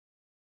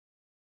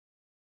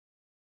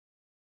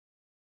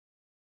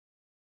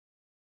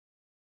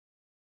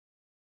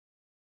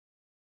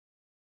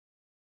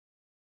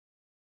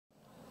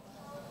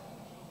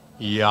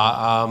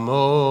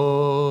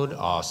Ya'amud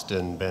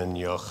Austin ben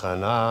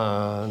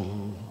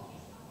Yochanan.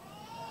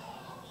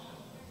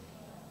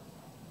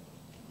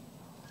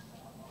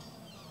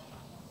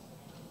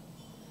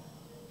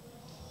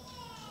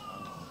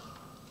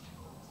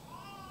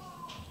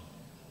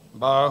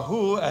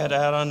 Baruch et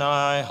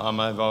Adonai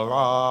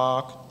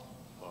HaMevorach.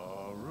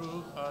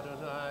 Baruch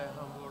Adonai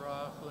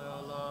Hamburach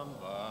Leolam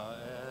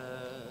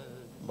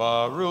Va'ed.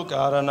 Baruch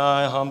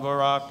Adonai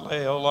HaMevorach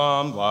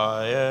Leolam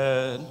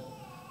Va'ed.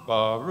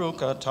 Baruch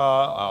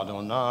atah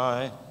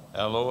Adonai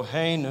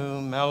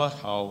Eloheinu melech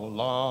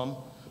haolam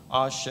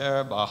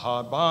asher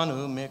bahar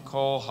banu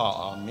mikol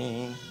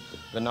ha'amin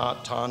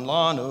v'natan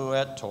lanu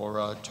et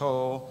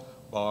Torato.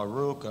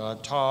 Baruch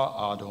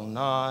atah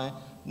Adonai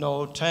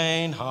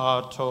noten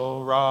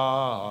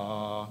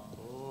haTorah.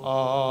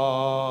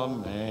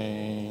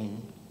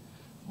 Amen.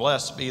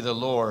 Blessed be the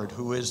Lord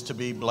who is to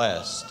be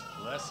blessed.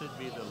 Blessed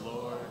be the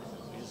Lord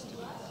who is to be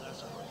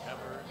blessed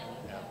forever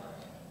and ever.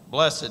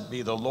 Blessed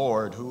be the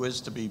Lord who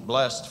is to be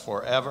blessed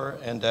forever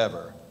and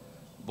ever.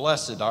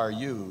 Blessed are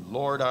you,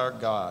 Lord our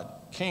God,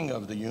 King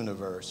of the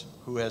universe,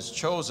 who has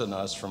chosen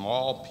us from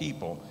all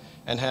people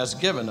and has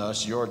given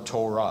us your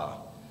Torah.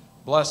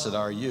 Blessed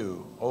are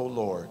you, O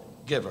Lord,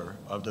 giver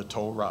of the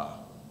Torah.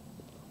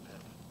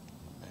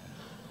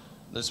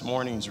 This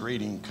morning's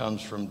reading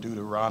comes from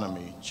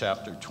Deuteronomy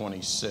chapter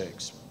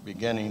 26,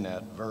 beginning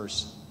at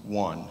verse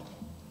 1.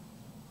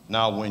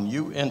 Now when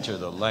you enter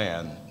the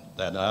land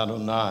that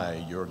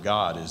Adonai your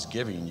God is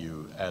giving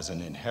you as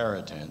an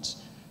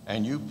inheritance,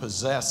 and you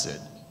possess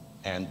it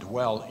and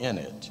dwell in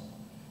it,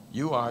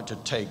 you are to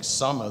take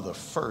some of the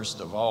first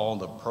of all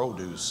the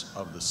produce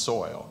of the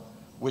soil,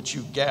 which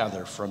you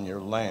gather from your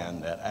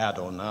land that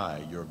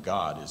Adonai your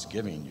God is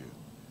giving you.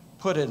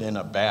 Put it in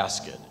a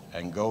basket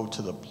and go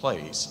to the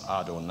place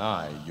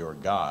Adonai your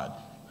God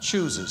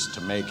chooses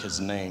to make his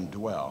name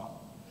dwell.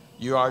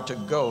 You are to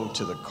go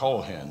to the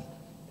Kohen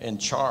in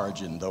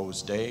charge in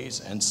those days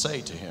and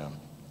say to him,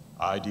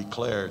 I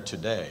declare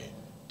today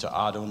to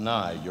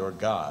Adonai your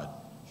God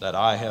that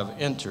I have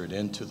entered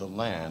into the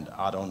land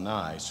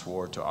Adonai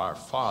swore to our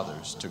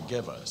fathers to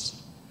give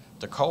us.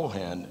 The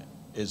Kohen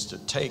is to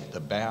take the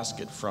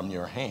basket from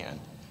your hand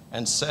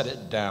and set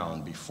it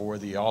down before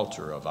the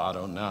altar of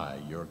Adonai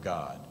your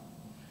God.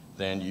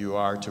 Then you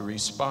are to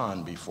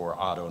respond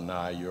before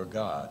Adonai your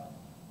God.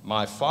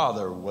 My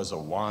father was a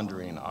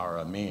wandering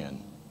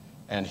Aramean,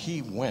 and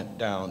he went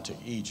down to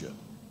Egypt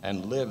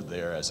and lived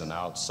there as an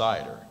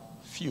outsider,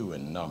 few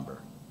in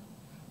number.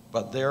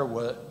 But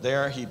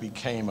there he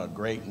became a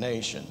great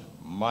nation,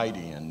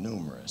 mighty and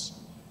numerous.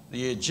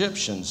 The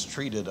Egyptians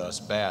treated us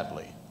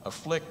badly,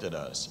 afflicted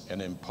us,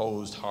 and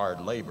imposed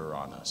hard labor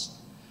on us.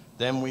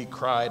 Then we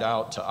cried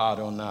out to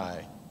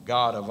Adonai,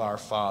 God of our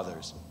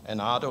fathers, and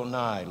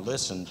Adonai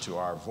listened to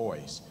our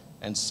voice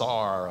and saw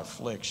our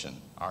affliction,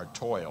 our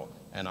toil,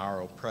 and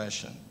our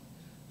oppression.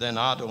 Then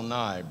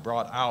Adonai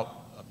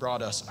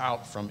brought us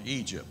out from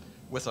Egypt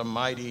with a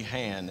mighty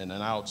hand and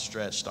an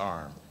outstretched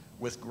arm,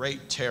 with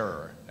great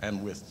terror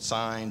and with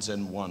signs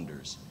and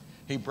wonders.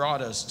 He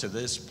brought us to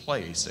this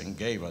place and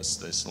gave us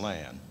this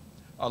land,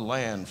 a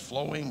land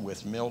flowing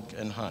with milk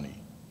and honey.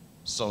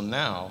 So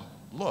now,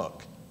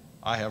 look,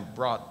 I have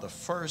brought the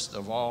first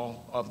of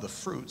all of the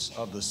fruits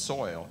of the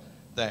soil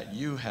that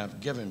you have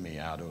given me,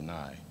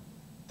 Adonai.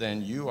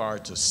 Then you are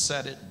to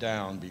set it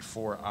down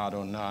before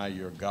Adonai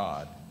your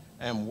God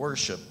and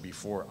worship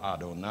before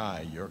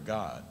Adonai your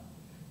God.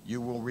 You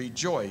will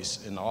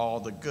rejoice in all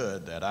the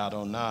good that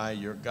Adonai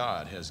your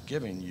God has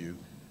given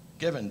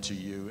to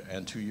you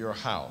and to your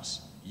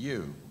house,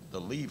 you, the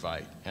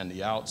Levite, and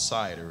the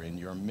outsider in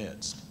your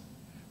midst.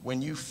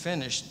 When you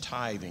finish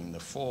tithing the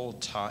full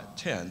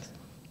tenth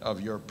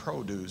of your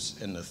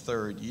produce in the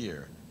third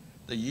year,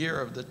 the year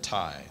of the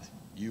tithe,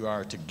 you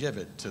are to give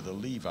it to the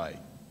Levite,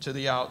 to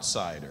the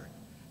outsider,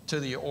 to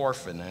the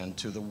orphan, and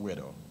to the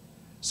widow,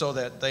 so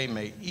that they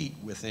may eat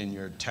within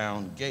your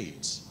town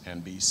gates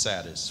and be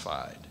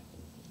satisfied.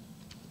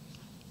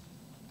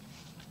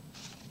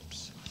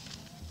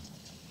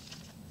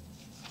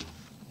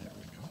 There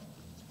we go.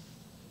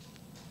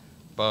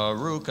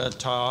 Baruch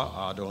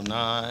atah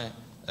Adonai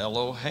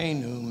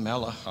Eloheinu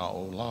melech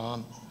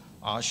haolam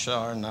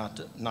asher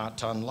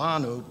natan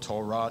lanu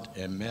Torat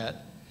emet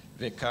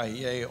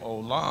v'kaye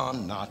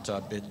olam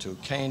nata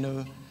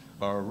bitukenu.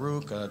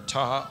 Baruch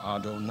atah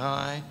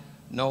Adonai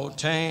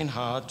noten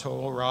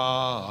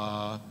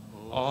haTorah.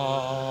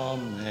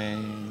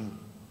 Amen.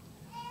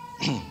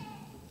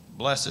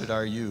 Blessed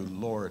are you,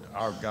 Lord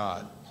our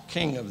God,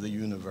 King of the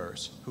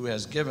universe, who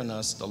has given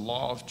us the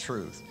law of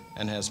truth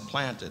and has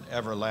planted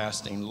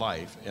everlasting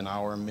life in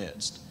our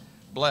midst.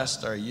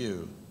 Blessed are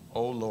you,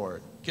 O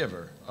Lord,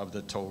 giver of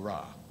the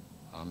Torah.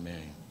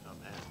 Amen.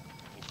 Amen.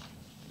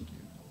 Thank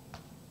you.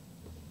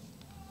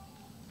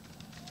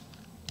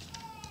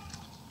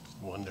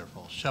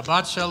 Wonderful.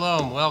 Shabbat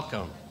Shalom.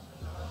 Welcome.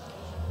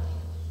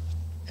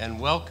 And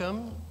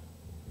welcome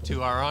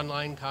to our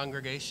online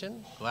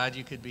congregation. Glad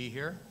you could be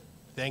here.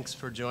 Thanks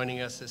for joining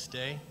us this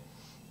day.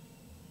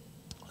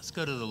 Let's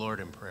go to the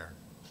Lord in prayer.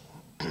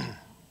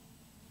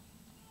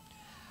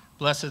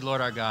 Blessed Lord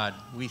our God,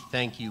 we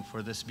thank you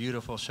for this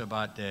beautiful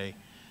Shabbat day.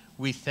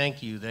 We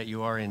thank you that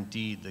you are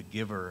indeed the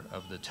giver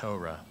of the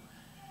Torah.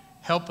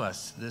 Help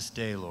us this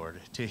day,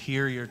 Lord, to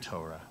hear your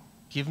Torah.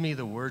 Give me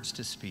the words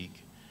to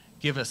speak.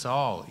 Give us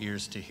all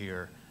ears to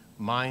hear,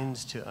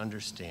 minds to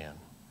understand.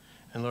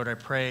 And Lord, I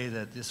pray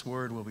that this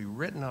word will be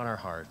written on our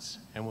hearts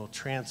and will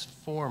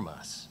transform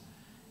us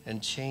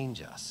and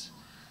change us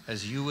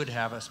as you would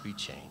have us be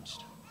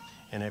changed.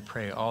 And I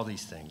pray all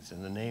these things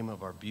in the name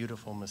of our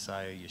beautiful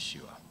Messiah,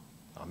 Yeshua.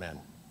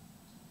 Amen.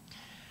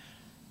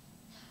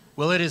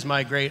 Well, it is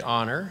my great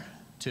honor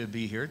to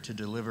be here to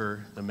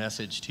deliver the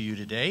message to you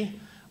today.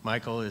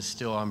 Michael is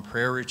still on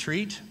prayer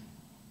retreat,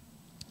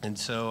 and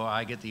so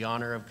I get the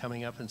honor of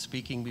coming up and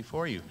speaking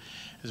before you.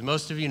 As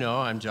most of you know,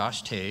 I'm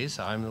Josh Taiz.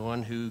 I'm the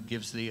one who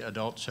gives the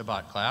adult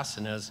Shabbat class,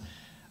 and as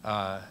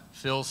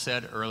Phil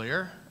said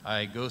earlier,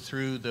 I go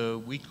through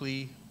the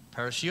weekly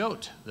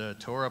Parashot, the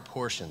Torah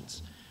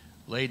portions,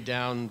 laid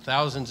down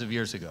thousands of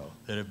years ago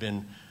that have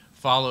been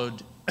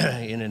followed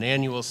in an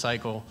annual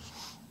cycle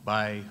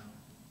by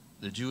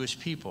the Jewish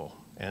people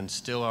and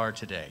still are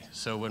today.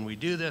 So when we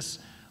do this,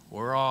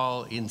 we're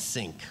all in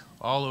sync,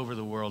 all over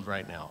the world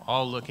right now,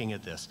 all looking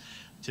at this.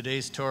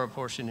 Today's Torah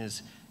portion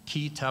is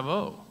Ki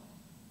Tavo.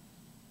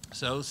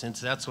 So since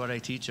that's what I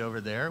teach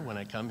over there when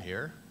I come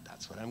here,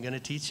 that's what I'm going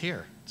to teach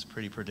here. It's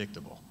pretty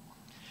predictable.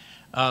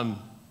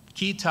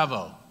 Ki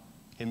Tavo,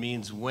 it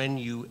means when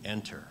you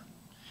enter.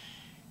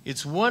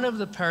 It's one of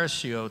the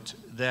Parashot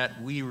that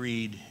we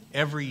read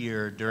every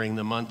year during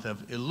the month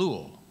of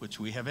Elul, which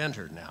we have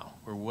entered now.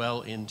 We're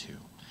well into.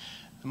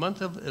 The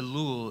month of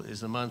Elul is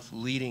the month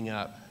leading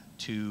up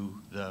to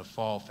the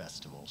fall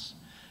festivals.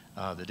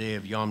 The day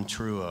of Yom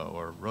Teruah,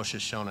 or Rosh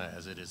Hashanah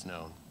as it is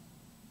known,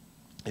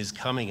 is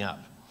coming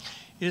up.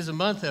 It is a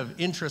month of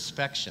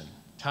introspection,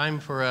 time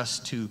for us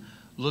to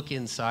look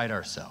inside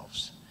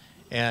ourselves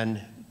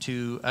and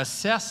to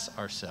assess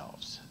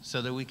ourselves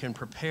so that we can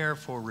prepare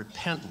for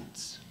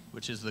repentance,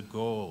 which is the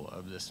goal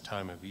of this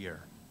time of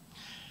year.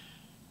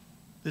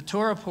 The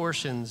Torah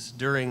portions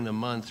during the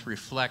month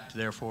reflect,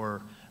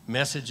 therefore,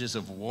 messages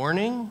of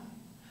warning,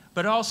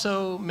 but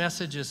also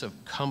messages of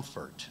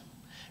comfort,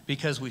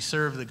 because we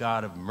serve the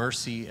God of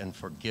mercy and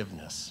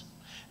forgiveness.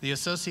 The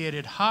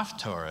associated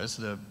Haftorahs,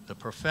 the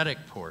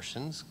prophetic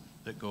portions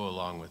that go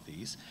along with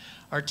these,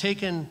 are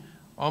taken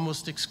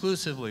almost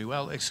exclusively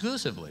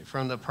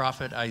from the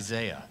prophet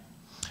Isaiah.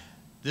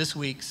 This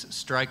week's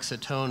strikes a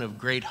tone of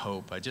great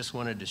hope. I just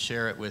wanted to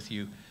share it with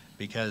you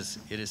because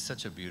it is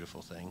such a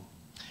beautiful thing.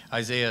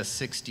 Isaiah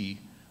 60,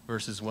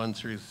 verses 1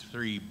 through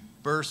 3,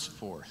 bursts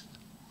forth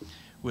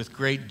with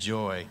great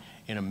joy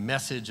in a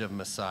message of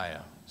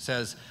Messiah. It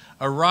says,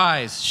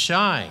 "Arise,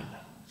 shine,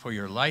 for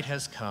your light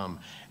has come,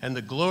 and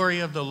the glory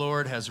of the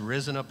Lord has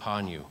risen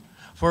upon you.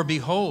 For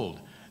behold,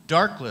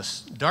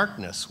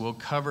 darkness will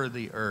cover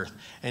the earth,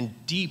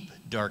 and deep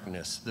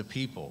darkness the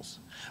peoples.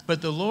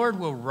 But the Lord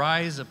will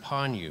rise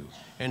upon you,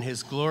 and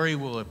his glory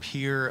will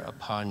appear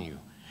upon you.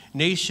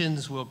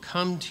 Nations will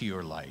come to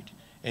your light,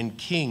 and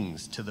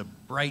kings to the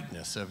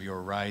brightness of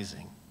your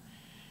rising."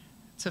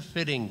 It's a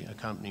fitting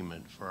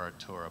accompaniment for our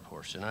Torah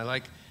portion. I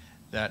like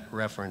that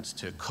reference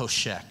to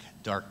koshek,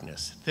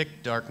 darkness,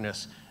 thick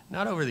darkness,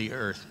 not over the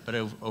earth, but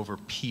over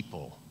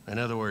people. In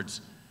other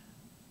words,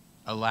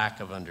 a lack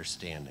of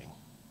understanding.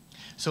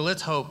 So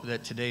let's hope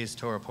that today's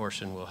Torah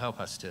portion will help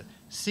us to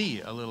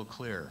see a little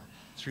clearer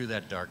through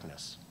that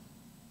darkness.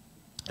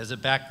 As a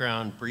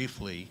background,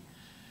 briefly,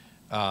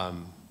 let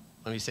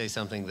me say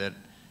something that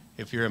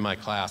if you're in my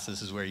class,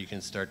 this is where you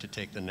can start to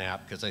take the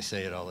nap, because I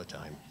say it all the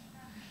time.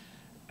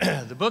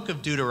 The book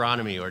of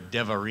Deuteronomy, or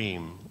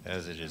Devarim,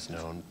 as it is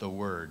known, the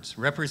words,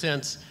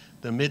 represents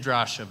the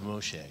Midrash of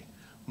Moshe,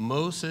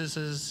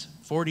 Moses'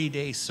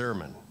 40-day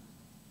sermon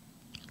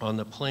on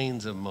the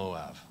plains of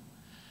Moab.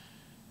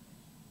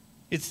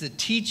 It's the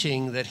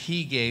teaching that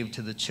he gave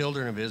to the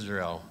children of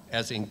Israel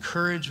as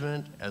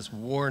encouragement, as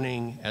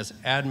warning, as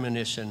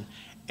admonition,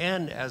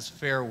 and as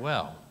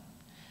farewell,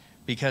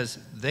 because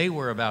they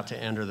were about to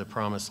enter the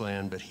promised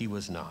land, but he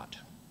was not.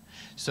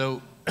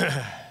 So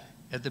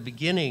at the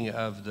beginning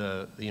of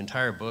the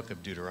entire book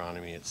of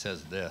Deuteronomy, it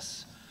says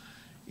this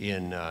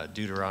in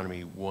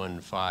Deuteronomy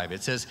 1:5.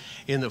 It says,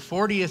 "In the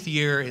 40th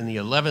year, in the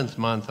 11th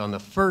month, on the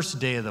first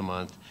day of the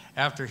month,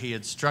 after he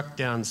had struck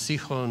down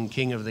Sihon,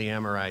 king of the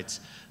Amorites,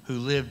 who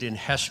lived in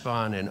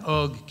Heshbon, and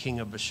Og, king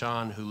of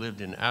Bashan, who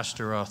lived in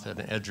Ashtaroth and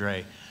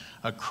Edrei,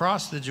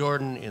 across the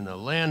Jordan in the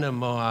land of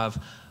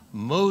Moab,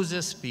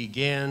 Moses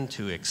began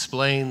to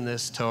explain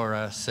this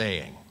Torah,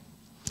 saying,"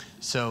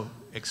 so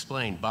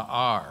explain,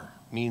 ba'ar,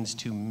 means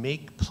to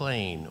make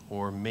plain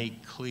or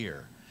make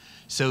clear.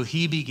 So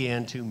he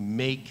began to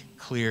make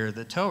clear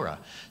the Torah.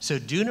 So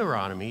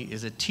Deuteronomy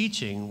is a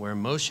teaching where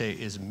Moshe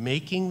is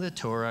making the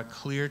Torah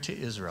clear to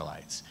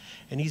Israelites.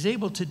 And he's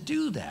able to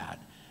do that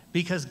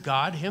because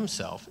God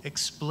himself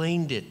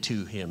explained it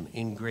to him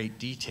in great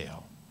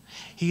detail.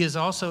 He is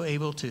also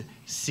able to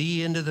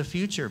see into the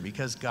future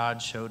because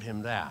God showed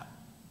him that.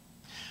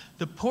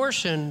 The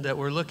portion that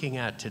we're looking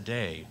at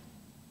today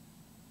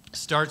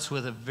starts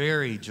with a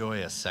very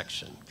joyous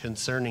section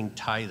concerning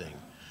tithing,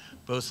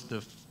 both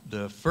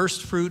the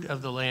first fruit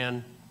of the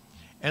land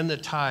and the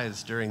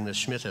tithes during the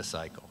Shemitah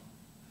cycle.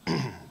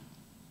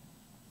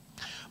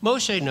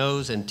 Moshe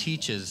knows and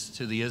teaches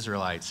to the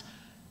Israelites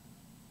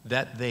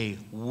that they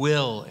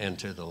will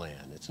enter the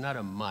land. It's not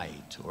a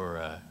might or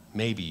a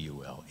maybe you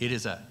will. It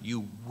is a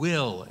you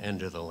will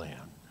enter the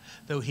land,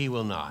 though he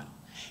will not.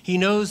 He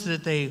knows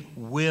that they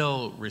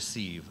will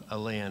receive a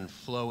land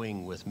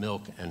flowing with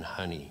milk and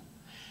honey.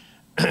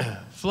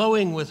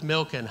 Flowing with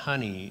milk and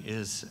honey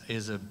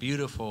is a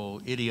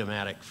beautiful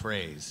idiomatic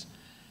phrase.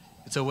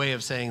 It's a way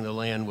of saying the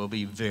land will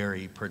be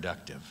very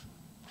productive.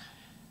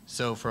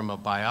 So from a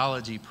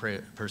biology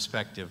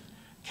perspective,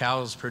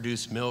 cows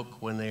produce milk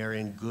when they are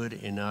in good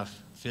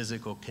enough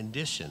physical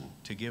condition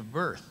to give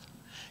birth.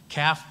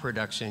 Calf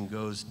production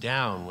goes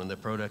down when the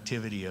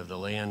productivity of the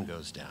land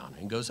goes down,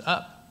 and goes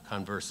up,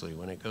 conversely,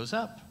 when it goes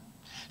up.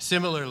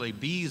 Similarly,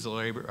 bees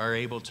are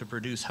able to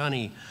produce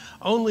honey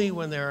only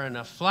when there are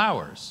enough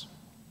flowers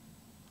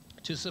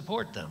to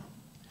support them.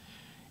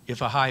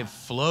 If a hive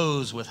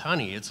flows with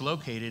honey, it's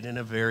located in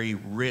a very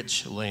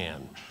rich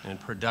land and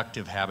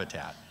productive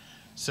habitat.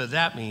 So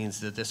that means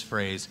that this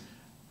phrase,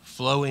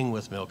 flowing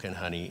with milk and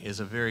honey, is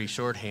a very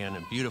shorthand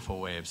and beautiful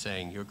way of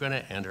saying you're going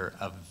to enter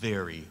a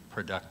very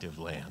productive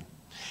land.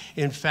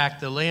 In fact,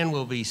 the land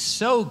will be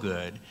so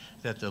good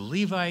that the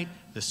Levite,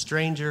 the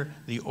stranger,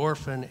 the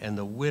orphan, and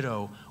the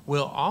widow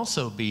will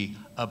also be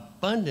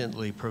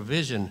abundantly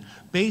provisioned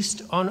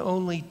based on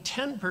only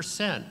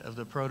 10% of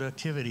the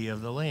productivity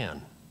of the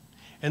land.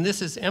 And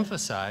this is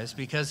emphasized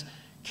because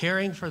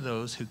caring for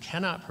those who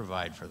cannot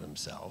provide for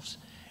themselves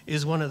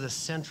is one of the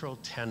central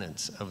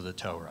tenets of the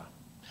Torah.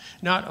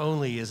 Not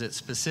only is it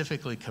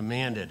specifically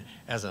commanded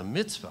as a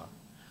mitzvah,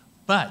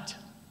 but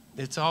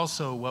it's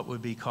also what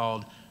would be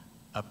called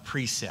a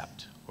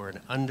precept or an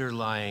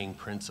underlying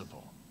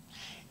principle.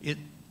 It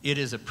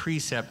is a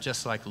precept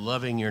just like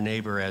loving your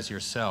neighbor as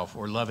yourself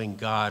or loving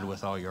God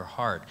with all your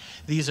heart.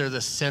 These are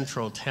the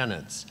central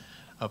tenets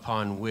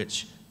upon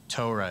which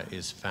Torah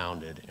is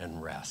founded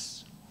and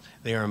rests.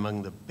 They are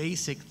among the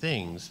basic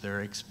things that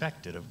are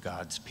expected of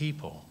God's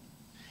people.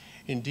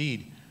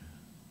 Indeed,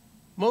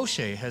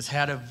 Moshe has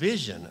had a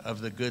vision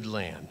of the good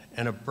land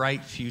and a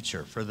bright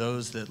future for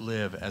those that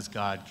live as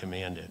God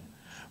commanded.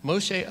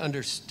 Moshe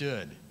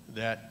understood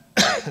that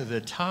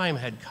the time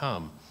had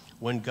come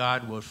when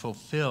God would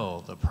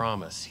fulfill the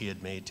promise he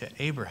had made to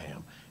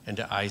Abraham and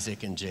to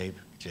Isaac and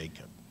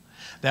Jacob.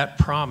 That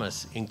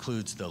promise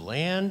includes the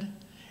land,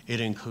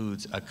 it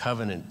includes a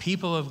covenant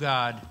people of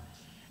God,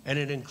 and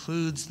it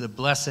includes the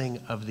blessing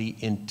of the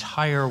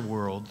entire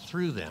world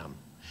through them.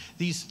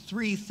 These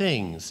three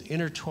things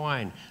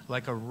intertwine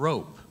like a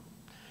rope,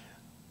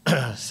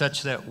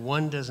 such that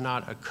one does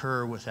not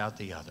occur without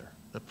the other.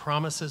 The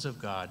promises of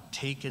God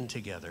taken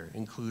together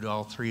include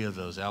all three of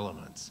those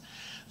elements.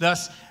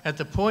 Thus, at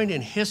the point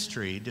in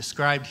history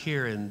described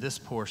here in this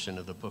portion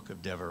of the book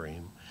of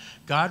Devarim,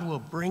 God will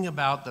bring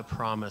about the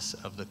promise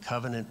of the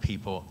covenant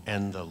people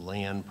and the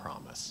land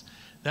promise.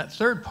 That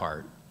third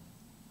part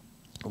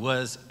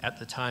was, at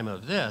the time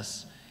of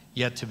this,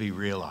 yet to be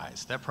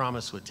realized. That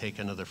promise would take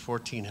another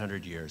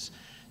 1,400 years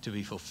to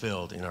be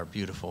fulfilled in our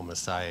beautiful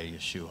Messiah,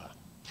 Yeshua.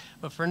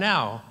 But for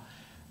now,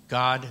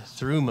 God,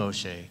 through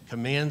Moshe,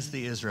 commands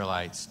the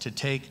Israelites to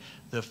take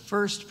the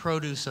first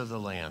produce of the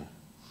land,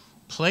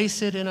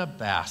 place it in a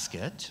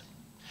basket,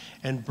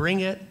 and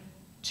bring it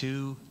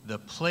to the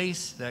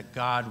place that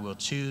God will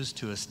choose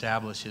to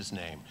establish his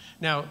name.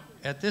 Now,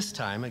 at this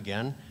time,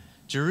 again,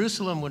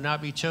 Jerusalem would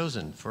not be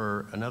chosen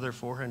for another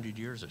 400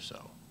 years or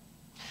so.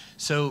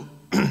 So,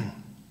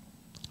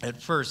 at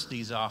first,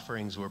 these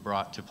offerings were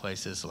brought to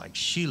places like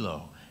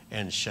Shiloh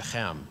and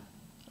Shechem,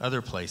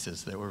 other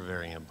places that were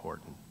very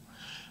important.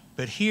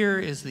 But here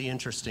is the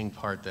interesting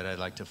part that I'd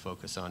like to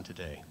focus on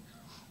today.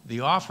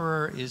 The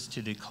offerer is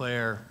to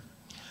declare,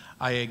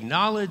 I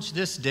acknowledge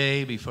this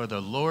day before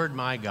the Lord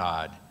my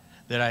God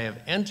that I have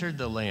entered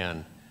the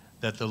land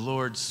that the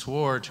Lord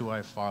swore to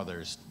our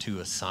fathers to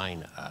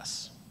assign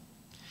us.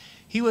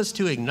 He was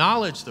to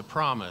acknowledge the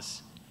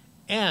promise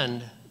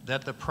and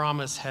that the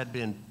promise had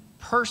been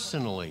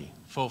personally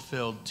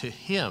fulfilled to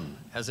him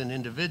as an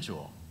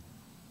individual.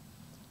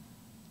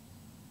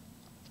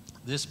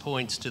 This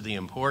points to the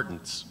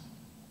importance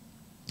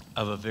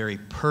of a very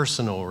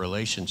personal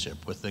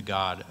relationship with the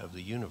God of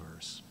the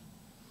universe.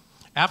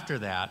 After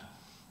that,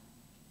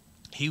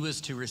 he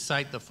was to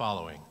recite the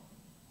following.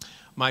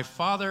 My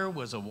father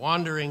was a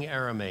wandering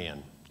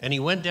Aramaean, and he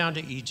went down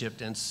to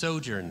Egypt and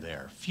sojourned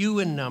there, few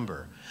in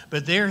number.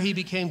 But there he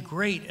became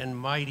great and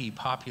mighty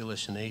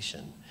populous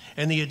nation.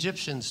 And the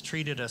Egyptians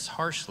treated us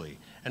harshly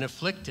and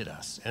afflicted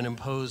us and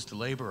imposed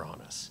labor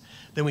on us.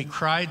 Then we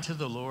cried to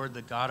the Lord,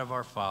 the God of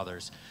our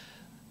fathers,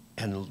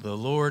 and the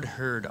Lord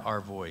heard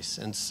our voice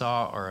and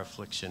saw our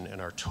affliction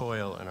and our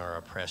toil and our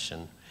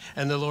oppression.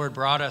 And the Lord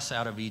brought us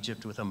out of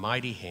Egypt with a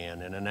mighty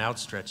hand and an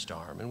outstretched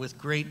arm, and with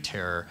great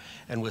terror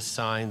and with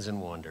signs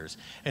and wonders.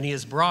 And he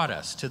has brought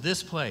us to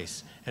this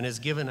place and has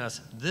given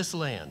us this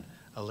land,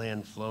 a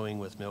land flowing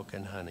with milk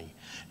and honey.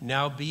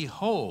 Now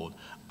behold,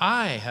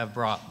 I have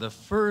brought the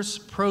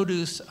first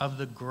produce of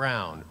the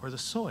ground, or the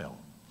soil,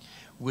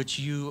 which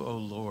you, O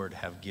Lord,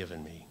 have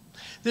given me.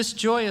 This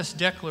joyous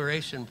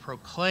declaration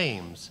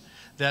proclaims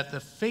that the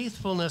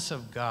faithfulness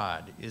of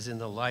God is in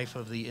the life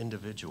of the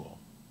individual,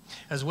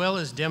 as well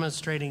as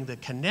demonstrating the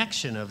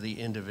connection of the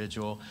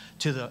individual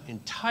to the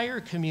entire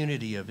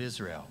community of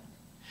Israel.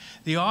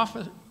 The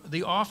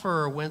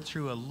offerer went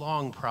through a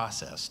long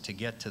process to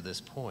get to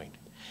this point.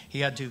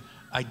 He had to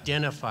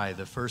identify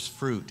the first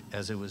fruit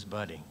as it was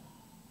budding.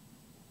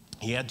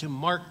 He had to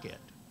mark it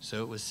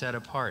so it was set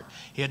apart.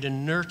 He had to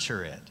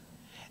nurture it,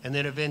 and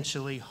then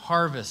eventually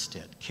harvest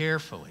it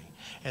carefully,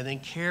 and then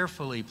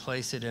carefully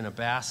place it in a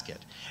basket,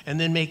 and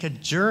then make a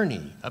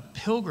journey, a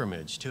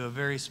pilgrimage to a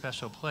very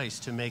special place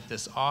to make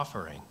this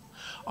offering.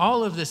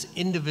 All of this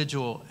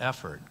individual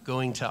effort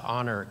going to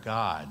honor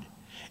God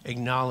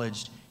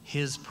acknowledged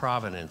his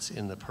providence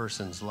in the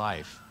person's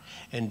life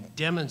and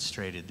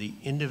demonstrated the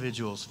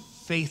individual's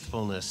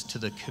faithfulness to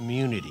the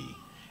community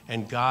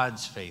and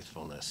God's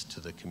faithfulness to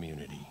the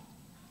community.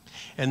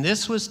 And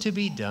this was to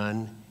be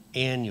done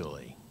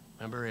annually.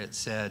 Remember, it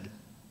said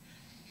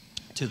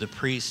to the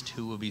priest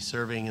who will be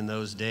serving in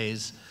those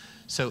days,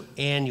 so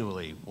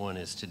annually one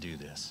is to do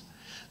this.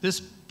 This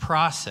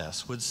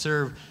process would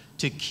serve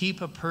to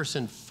keep a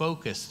person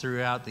focused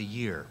throughout the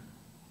year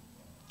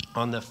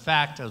on the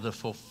fact of the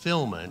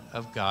fulfillment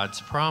of God's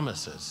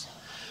promises.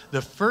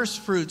 The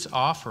first fruits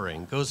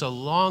offering goes a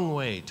long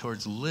way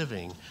towards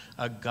living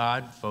a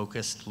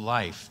God-focused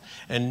life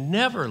and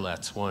never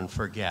lets one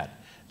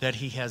forget that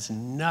he has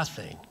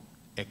nothing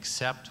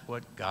except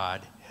what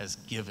God has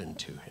given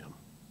to him.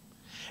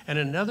 And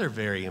another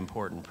very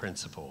important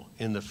principle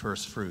in the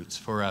first fruits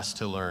for us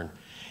to learn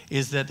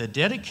is that the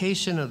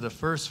dedication of the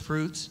first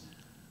fruits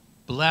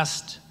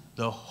blessed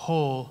the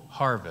whole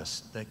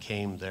harvest that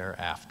came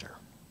thereafter.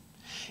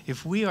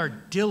 If we are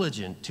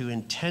diligent to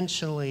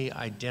intentionally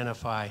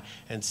identify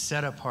and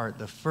set apart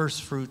the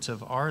first fruits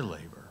of our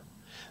labor,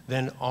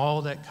 then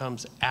all that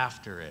comes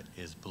after it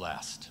is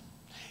blessed.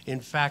 In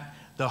fact,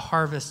 the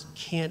harvest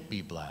can't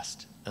be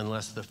blessed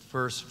unless the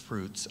first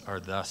fruits are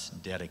thus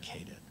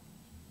dedicated.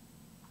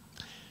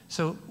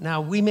 So now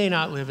we may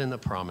not live in the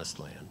promised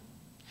land,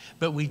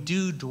 but we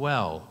do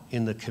dwell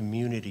in the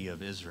community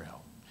of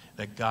Israel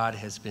that God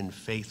has been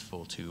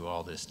faithful to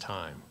all this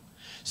time.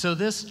 So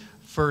this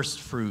first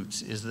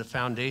fruits is the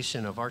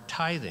foundation of our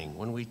tithing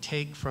when we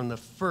take from the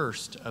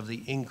first of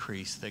the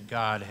increase that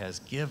God has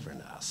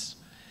given us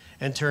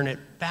and turn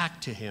it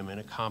back to him in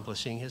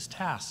accomplishing his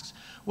tasks.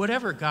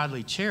 Whatever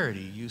godly charity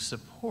you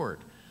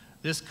support,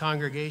 this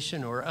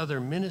congregation or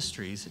other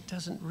ministries, it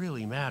doesn't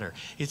really matter.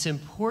 It's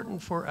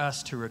important for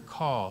us to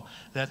recall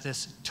that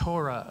this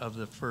Torah of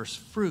the first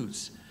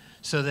fruits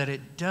so that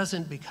it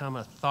doesn't become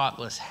a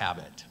thoughtless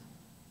habit.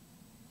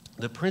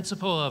 The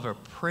principle of a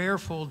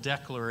prayerful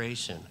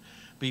declaration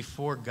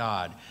before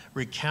God,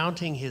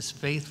 recounting his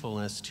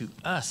faithfulness to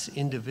us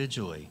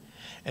individually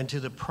and to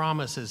the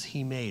promises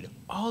he made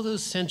all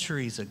those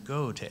centuries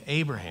ago to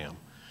Abraham,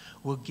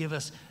 will give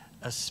us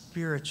a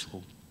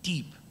spiritual,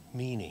 deep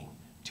meaning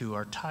to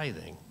our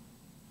tithing.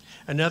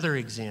 Another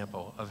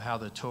example of how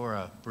the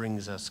Torah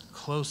brings us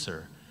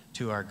closer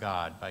to our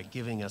God by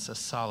giving us a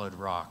solid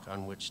rock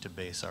on which to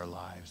base our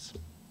lives.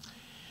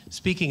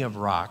 Speaking of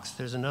rocks,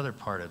 there's another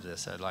part of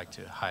this I'd like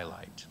to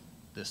highlight,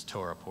 this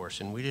Torah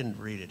portion. We didn't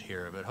read it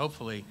here, but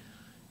hopefully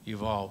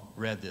you've all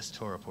read this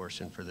Torah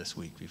portion for this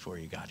week before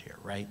you got here,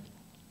 right?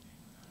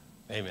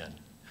 Amen.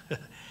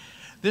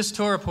 This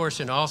Torah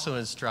portion also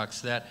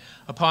instructs that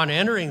upon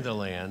entering the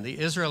land, the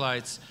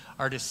Israelites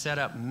are to set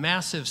up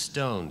massive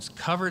stones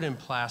covered in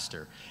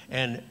plaster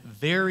and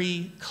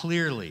very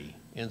clearly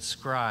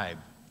inscribe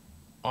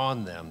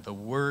on them the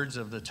words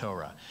of the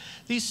Torah.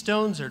 These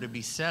stones are to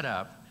be set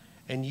up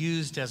and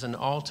used as an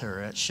altar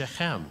at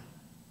Shechem.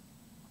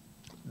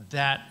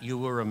 That, you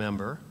will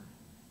remember,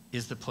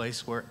 is the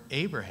place where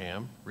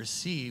Abraham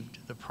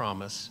received the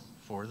promise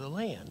for the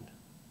land.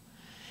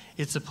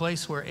 It's a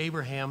place where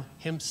Abraham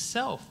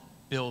himself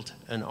built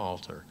an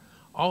altar,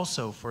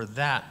 also for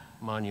that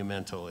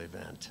monumental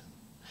event.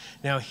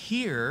 Now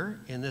here,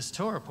 in this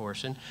Torah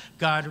portion,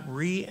 God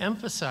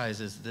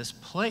re-emphasizes this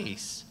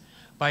place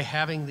by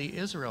having the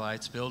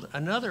Israelites build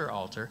another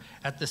altar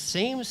at the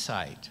same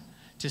site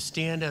to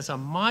stand as a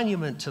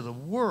monument to the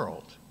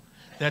world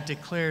that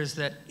declares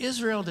that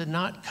Israel did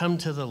not come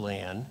to the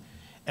land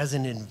as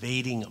an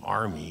invading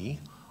army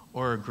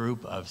or a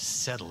group of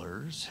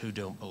settlers who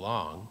don't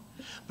belong,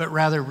 but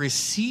rather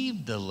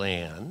received the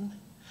land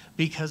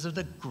because of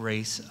the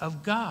grace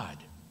of God.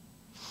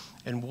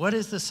 And what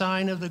is the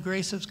sign of the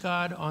grace of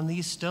God on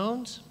these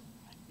stones?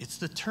 It's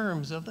the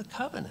terms of the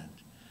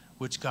covenant,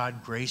 which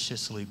God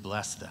graciously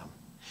blessed them.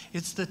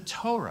 It's the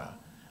Torah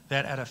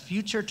that at a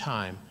future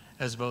time,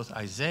 as both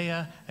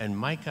Isaiah and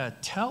Micah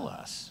tell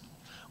us,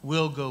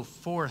 will go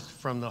forth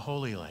from the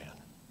Holy Land.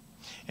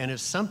 And if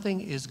something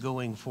is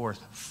going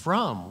forth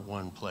from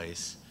one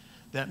place,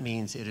 that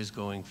means it is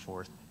going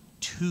forth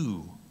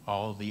to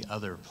all the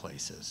other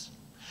places.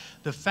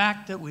 The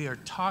fact that we are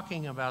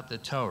talking about the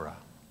Torah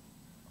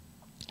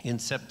in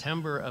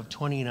September of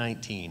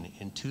 2019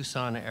 in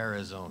Tucson,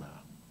 Arizona,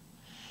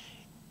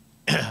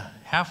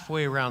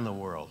 halfway around the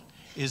world,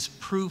 is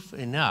proof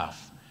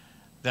enough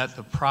that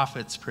the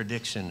prophet's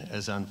prediction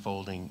is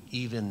unfolding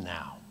even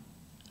now.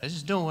 I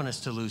just don't want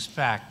us to lose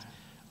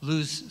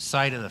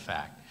sight of the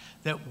fact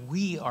that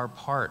we are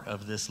part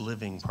of this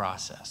living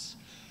process.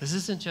 This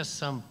isn't just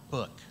some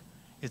book.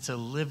 It's a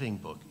living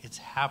book. It's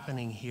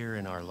happening here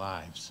in our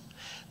lives.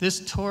 This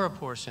Torah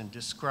portion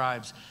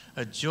describes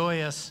a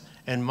joyous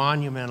and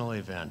monumental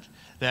event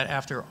that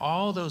after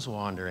all those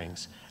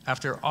wanderings,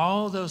 after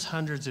all those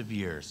hundreds of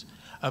years,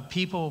 a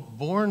people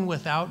born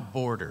without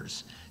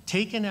borders,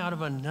 taken out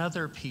of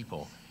another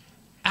people,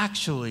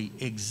 actually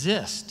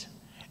exist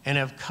and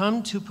have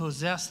come to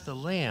possess the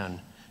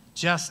land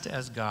just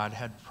as God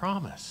had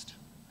promised.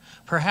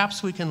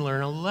 Perhaps we can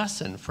learn a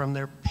lesson from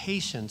their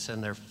patience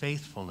and their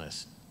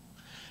faithfulness.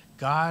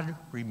 God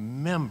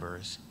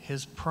remembers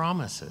his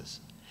promises,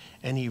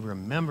 and he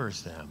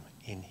remembers them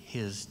in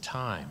his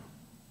time.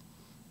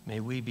 May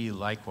we be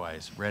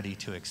likewise ready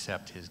to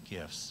accept his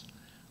gifts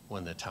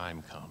when the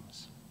time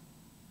comes.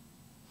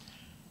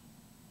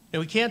 Now,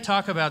 we can't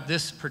talk about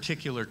this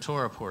particular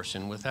Torah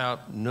portion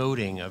without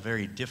noting a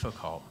very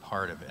difficult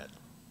part of it,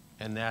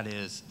 and that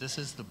is, this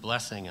is the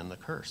blessing and the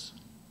curse.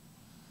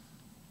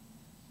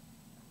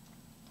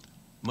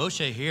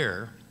 Moshe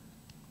here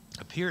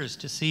appears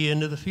to see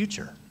into the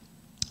future,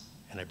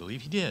 and I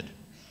believe he did,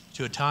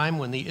 to a time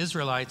when the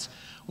Israelites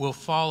will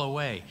fall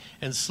away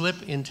and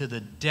slip into the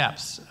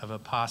depths of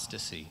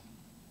apostasy.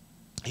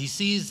 He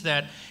sees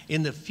that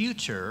in the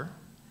future,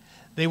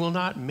 they will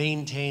not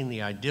maintain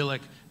the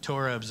idyllic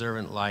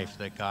Torah-observant life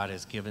that God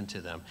has given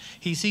to them.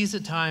 He sees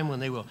a time when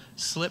they will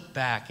slip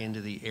back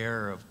into the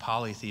error of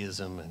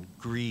polytheism and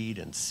greed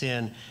and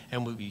sin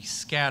and will be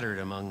scattered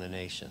among the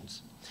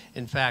nations.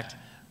 In fact,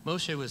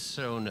 Moshe was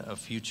shown a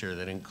future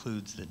that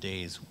includes the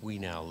days we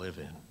now live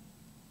in.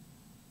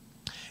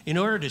 In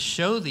order to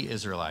show the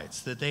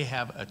Israelites that they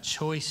have a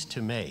choice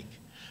to make,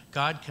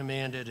 God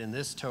commanded in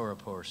this Torah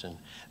portion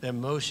that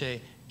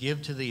Moshe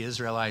give to the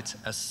Israelites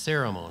a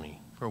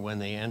ceremony for when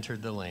they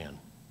entered the land.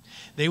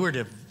 They were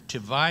to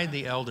divide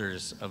the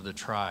elders of the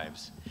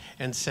tribes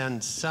and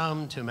send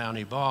some to Mount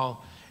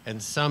Ebal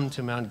and some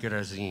to Mount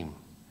Gerizim.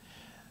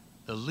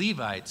 The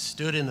Levites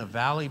stood in the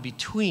valley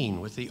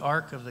between with the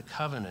Ark of the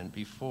Covenant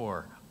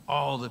before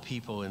all the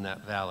people in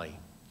that valley.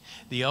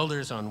 The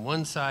elders on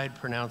one side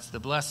pronounced the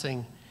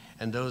blessing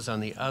and those on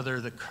the other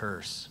the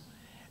curse,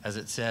 as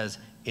it says,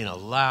 in a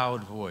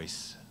loud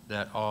voice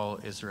that all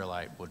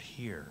Israelite would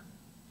hear.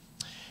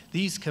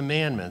 These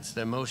commandments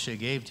that Moshe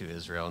gave to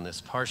Israel in this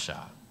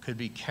Parsha would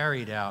be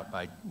carried out,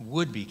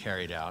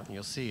 and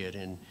you'll see it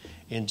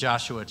in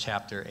Joshua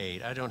chapter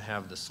 8. I don't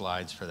have the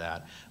slides for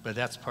that, but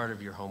that's part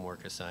of your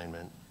homework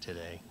assignment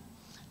today.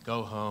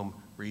 Go home,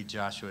 read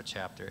Joshua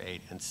chapter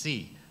 8, and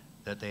see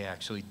that they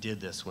actually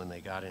did this when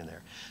they got in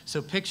there.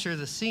 So picture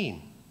the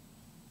scene.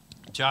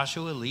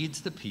 Joshua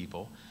leads the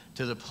people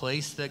to the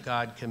place that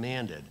God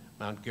commanded,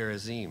 Mount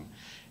Gerizim,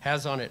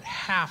 has on it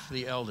half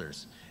the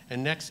elders,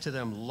 and next to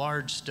them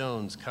large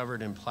stones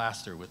covered in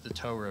plaster with the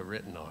Torah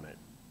written on it.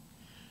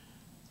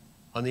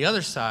 On the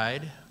other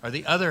side are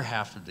the other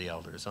half of the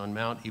elders on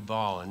Mount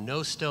Ebal, and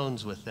no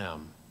stones with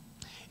them.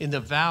 In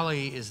the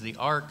valley is the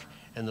ark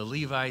and the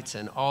Levites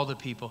and all the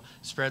people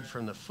spread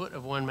from the foot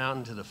of one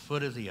mountain to the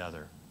foot of the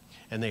other.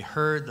 And they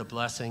heard the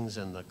blessings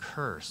and the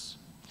curse.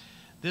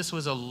 This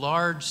was a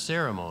large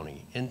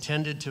ceremony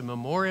intended to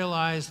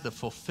memorialize the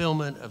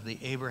fulfillment of the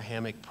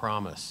Abrahamic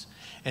promise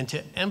and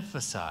to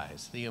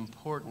emphasize the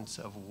importance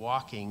of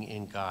walking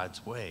in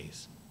God's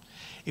ways.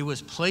 It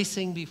was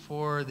placing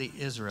before the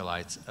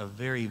Israelites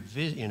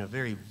in a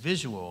very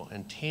visual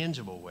and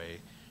tangible way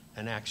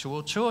an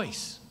actual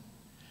choice.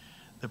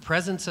 The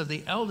presence of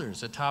the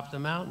elders atop the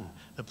mountain,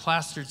 the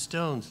plastered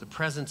stones, the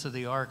presence of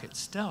the ark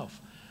itself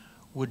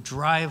would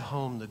drive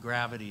home the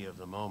gravity of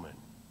the moment.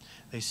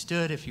 They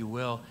stood, if you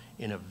will,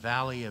 in a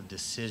valley of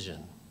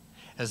decision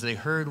as they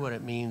heard what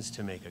it means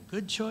to make a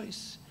good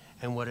choice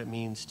and what it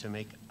means to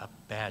make a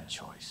bad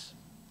choice.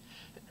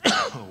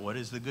 What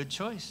is the good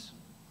choice?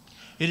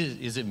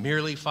 Is it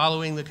merely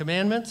following the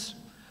commandments?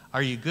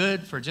 Are you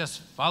good for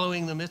just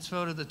following the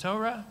mitzvot of the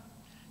Torah?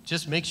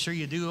 Just make sure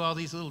you do all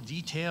these little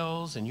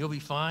details and you'll be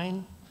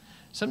fine.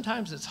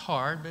 Sometimes it's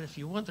hard, but if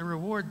you want the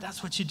reward,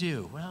 that's what you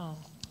do. Well,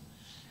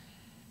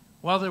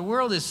 while the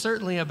world is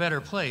certainly a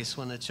better place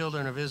when the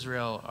children of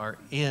Israel are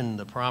in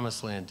the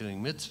promised land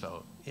doing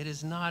mitzvot, it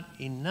is not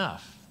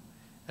enough,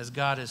 as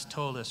God has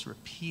told us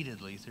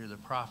repeatedly through the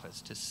prophets,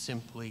 to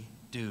simply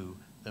do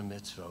the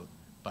mitzvot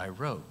by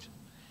rote.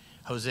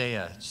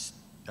 Hosea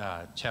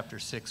chapter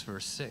 6,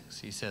 verse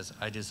 6, he says,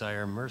 I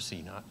desire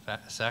mercy,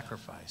 not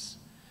sacrifice.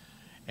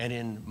 And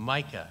in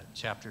Micah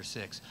chapter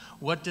 6,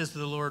 what does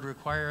the Lord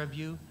require of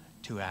you?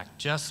 To act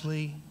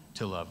justly,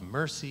 to love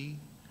mercy,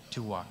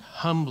 to walk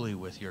humbly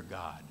with your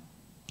God.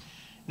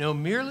 No,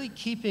 merely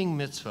keeping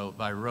mitzvot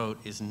by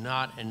rote is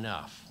not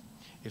enough.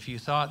 If you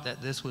thought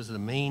that this was the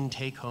main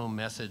take-home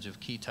message of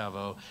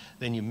Tavo,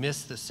 then you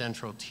missed the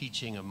central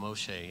teaching of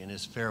Moshe in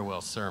his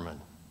farewell sermon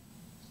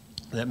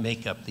that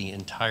make up the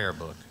entire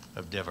book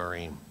of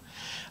Devarim.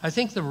 I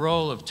think the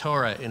role of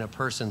Torah in a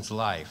person's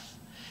life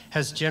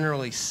has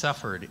generally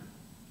suffered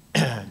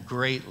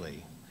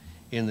greatly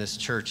in this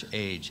church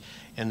age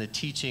and the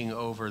teaching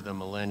over the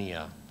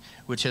millennia,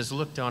 which has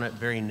looked on it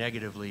very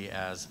negatively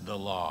as the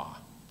law.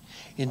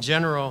 In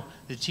general,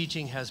 the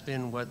teaching has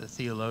been what the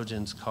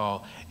theologians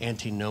call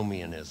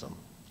antinomianism,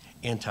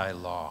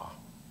 anti-law.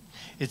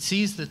 It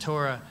sees the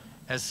Torah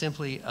as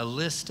simply a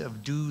list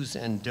of do's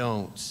and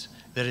don'ts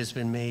that has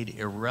been made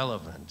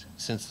irrelevant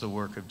since the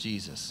work of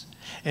Jesus.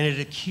 And it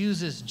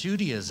accuses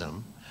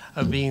Judaism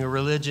of being a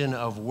religion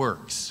of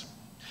works,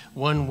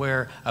 one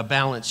where a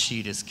balance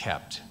sheet is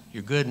kept.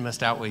 Your good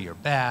must outweigh your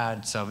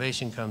bad.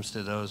 Salvation comes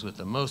to those with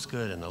the most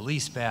good and the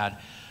least bad.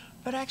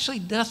 But actually,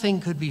 nothing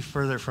could be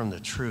further from the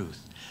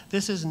truth.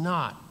 This is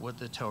not what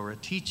the Torah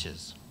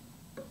teaches.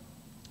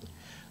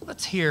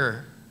 Let's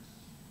hear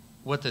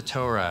what the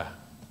Torah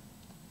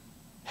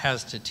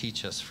has to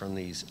teach us from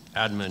these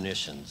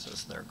admonitions,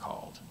 as they're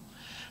called.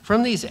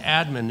 From these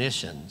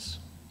admonitions,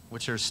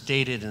 which are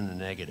stated in the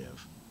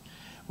negative,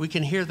 we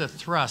can hear the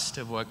thrust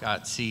of what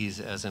God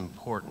sees as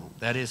important.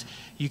 That is,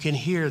 you can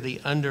hear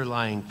the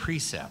underlying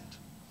precept.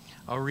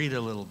 I'll read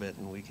a little bit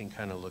and we can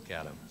kind of look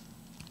at them.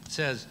 It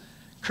says,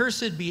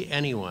 "Cursed be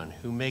anyone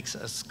who makes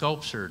a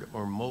sculptured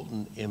or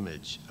molten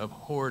image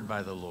abhorred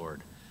by the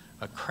Lord,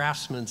 a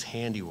craftsman's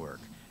handiwork,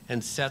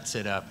 and sets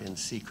it up in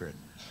secret.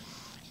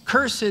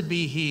 Cursed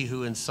be he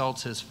who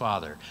insults his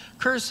father.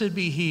 Cursed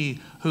be he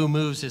who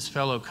moves his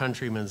fellow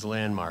countryman's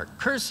landmark.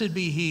 Cursed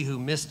be he who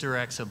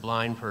misdirects a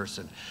blind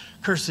person.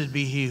 Cursed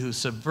be he who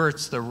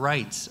subverts the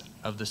rights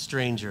of the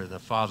stranger, the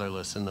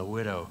fatherless, and the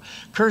widow.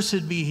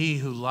 Cursed be he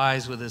who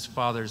lies with his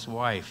father's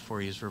wife,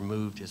 for he has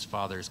removed his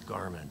father's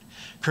garment.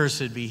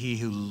 Cursed be he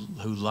who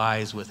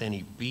lies with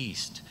any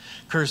beast.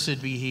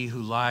 Cursed be he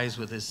who lies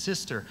with his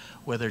sister,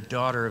 whether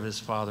daughter of his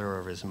father or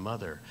of his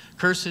mother.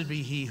 Cursed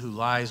be he who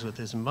lies with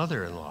his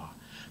mother-in-law.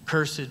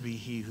 Cursed be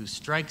he who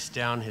strikes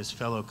down his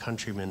fellow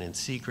countryman in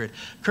secret.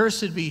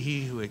 Cursed be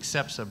he who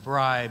accepts a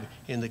bribe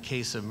in the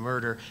case of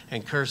murder.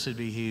 And cursed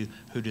be he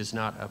who does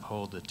not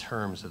uphold the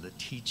terms of the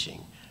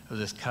teaching of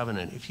this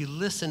covenant." If you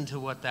listen to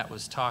what that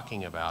was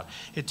talking about,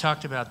 it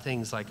talked about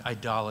things like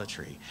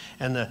idolatry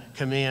and the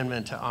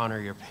commandment to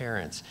honor your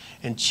parents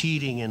and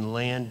cheating in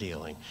land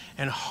dealing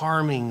and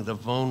harming the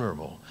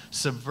vulnerable,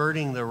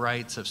 subverting the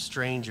rights of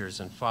strangers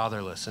and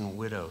fatherless and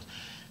widows.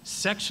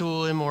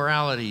 Sexual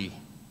immorality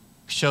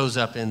shows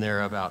up in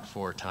there about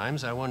 4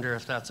 times. I wonder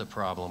if that's a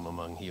problem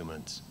among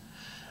humans.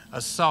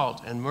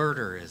 Assault and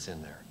murder is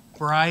in there.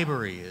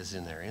 Bribery is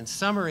in there. In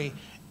summary,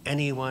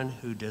 anyone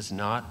who does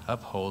not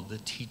uphold the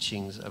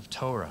teachings of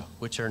Torah,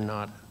 which are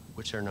not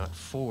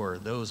for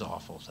those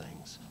awful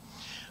things.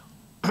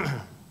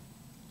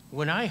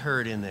 When I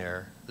heard in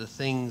there the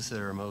things that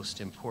are most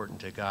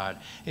important to God,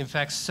 in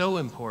fact, so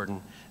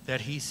important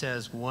that he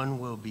says one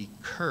will be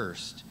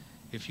cursed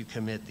if you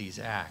commit these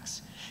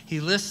acts.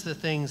 He lists the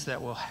things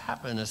that will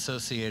happen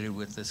associated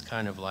with this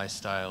kind of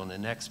lifestyle in the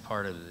next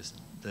part of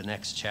the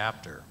next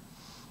chapter.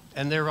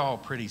 And they're all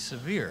pretty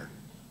severe.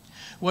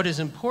 What is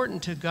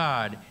important to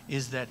God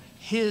is that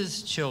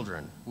his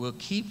children will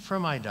keep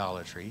from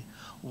idolatry,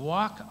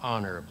 walk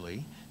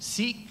honorably,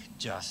 seek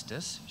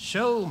justice,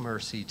 show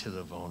mercy to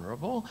the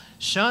vulnerable,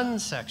 shun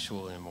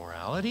sexual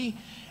immorality,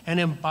 and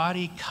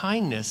embody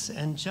kindness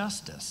and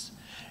justice.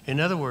 In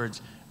other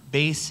words,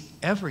 base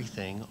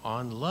everything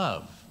on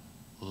love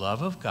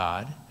of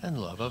God and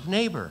love of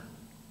neighbor.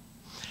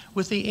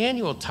 With the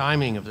annual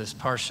timing of this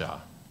Parsha,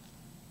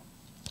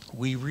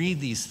 we read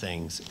these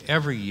things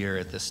every year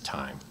at this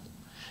time.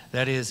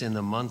 That is, in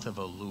the month of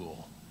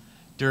Elul,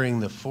 during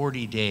the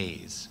 40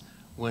 days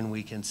when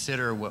we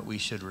consider what we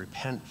should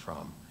repent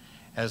from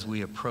as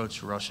we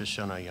approach Rosh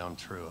Hashanah Yom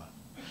Teruah.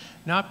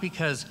 Not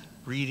because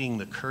reading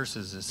the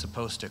curses is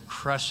supposed to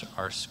crush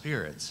our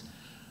spirits,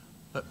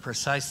 but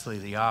precisely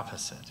the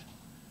opposite.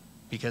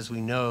 Because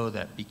we know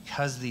that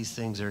because these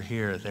things are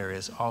here, there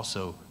is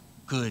also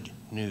good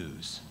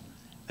news.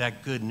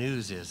 That good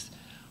news is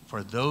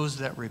for those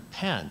that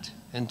repent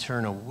and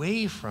turn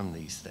away from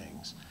these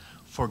things,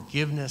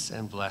 forgiveness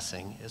and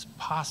blessing is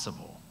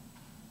possible.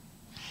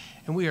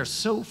 And we are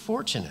so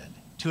fortunate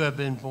to have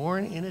been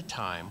born in a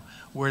time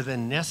where the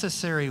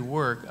necessary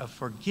work of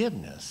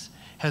forgiveness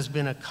has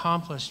been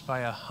accomplished by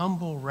a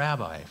humble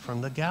rabbi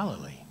from the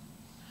Galilee,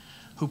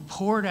 who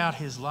poured out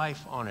his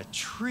life on a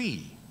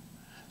tree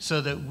so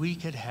that we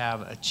could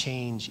have a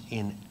change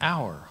in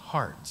our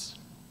hearts.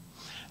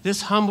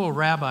 This humble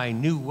rabbi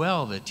knew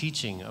well the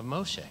teaching of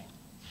Moshe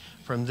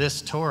from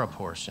this Torah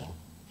portion.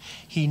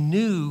 He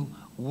knew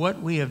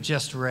what we have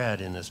just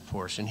read in this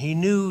portion. He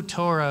knew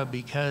Torah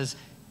because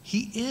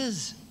he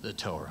is the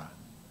Torah.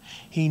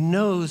 He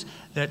knows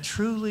that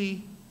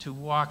truly to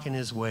walk in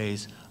his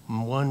ways,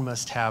 one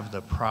must have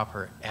the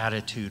proper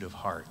attitude of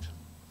heart.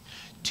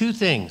 2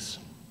 things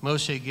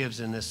Moshe gives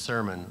in this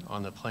sermon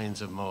on the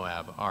plains of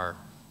Moab are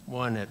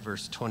 1 at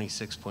verse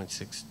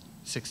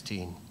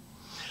 26.16.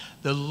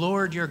 The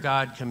Lord your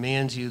God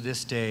commands you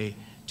this day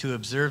to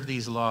observe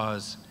these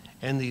laws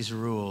and these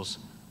rules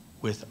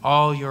with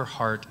all your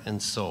heart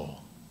and soul.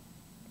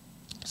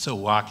 So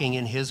walking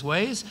in his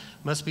ways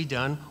must be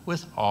done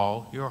with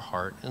all your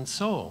heart and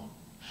soul.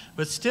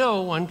 But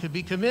still, one could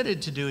be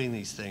committed to doing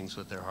these things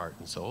with their heart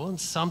and soul, and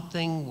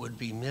something would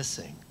be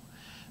missing.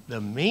 The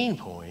main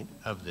point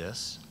of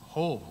this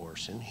whole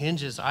portion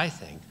hinges, I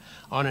think,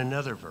 on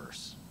another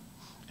verse,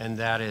 and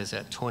that is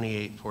at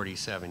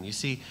 28:47. You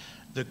see,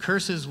 the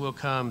curses will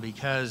come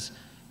because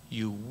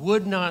you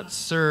would not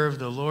serve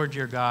the Lord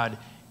your God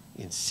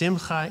in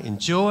simcha, in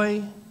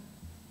joy,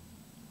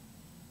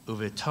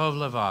 uvetov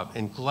levav,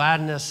 in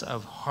gladness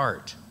of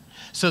heart.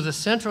 So the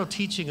central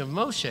teaching of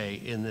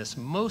Moshe in this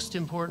most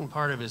important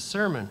part of his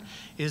sermon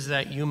is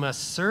that you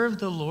must serve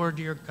the Lord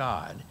your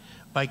God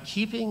by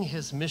keeping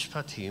his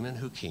mishpatim and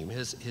hukim,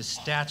 his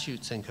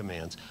statutes and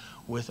commands,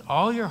 with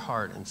all your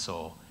heart and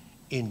soul,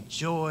 in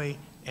joy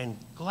and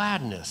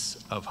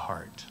gladness of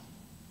heart.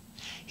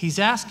 He's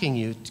asking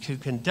you to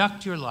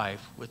conduct your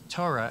life with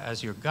Torah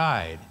as your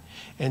guide,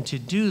 and to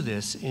do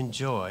this in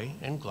joy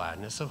and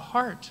gladness of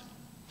heart.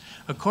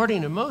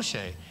 According to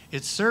Moshe,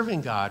 it's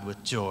serving God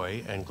with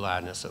joy and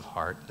gladness of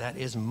heart that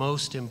is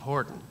most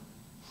important.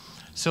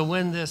 So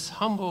when this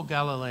humble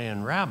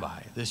Galilean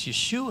rabbi, this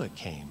Yeshua,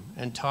 came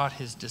and taught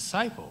his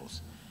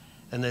disciples,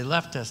 and they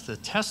left us the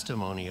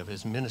testimony of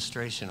his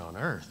ministration on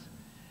earth,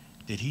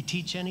 did he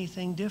teach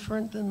anything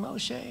different than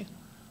Moshe,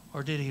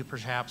 or did he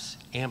perhaps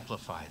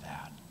amplify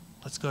that?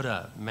 Let's go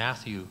to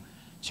Matthew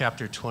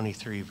chapter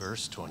 23,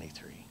 verse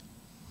 23.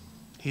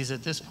 He's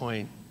at this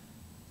point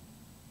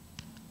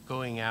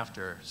going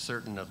after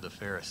certain of the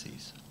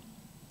Pharisees.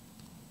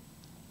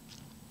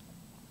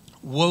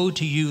 Woe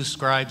to you,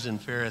 scribes and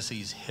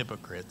Pharisees,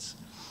 hypocrites!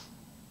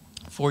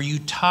 For you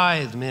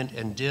tithe mint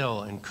and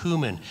dill and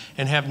cumin,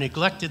 and have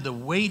neglected the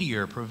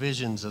weightier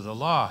provisions of the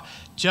law,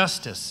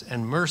 justice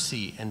and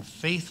mercy and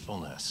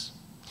faithfulness.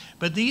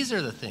 But these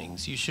are the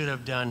things you should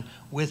have done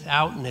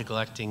without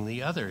neglecting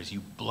the others,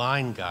 you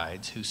blind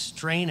guides who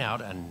strain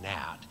out a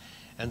gnat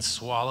and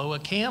swallow a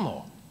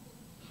camel.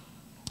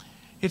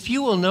 If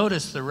you will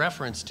notice, the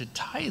reference to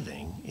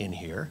tithing in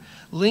here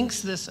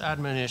links this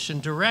admonition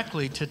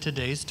directly to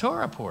today's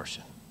Torah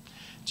portion.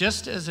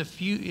 Just as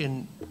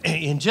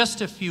in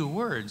just a few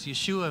words,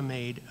 Yeshua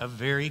made a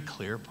very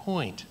clear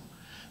point.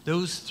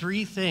 Those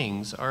three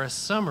things are a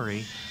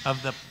summary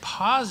of the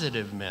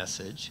positive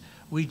message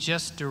we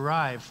just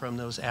derived from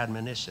those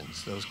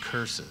admonitions, those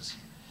curses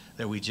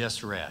that we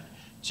just read.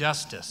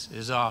 Justice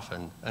is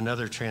often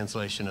another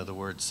translation of the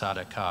word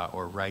tzedakah,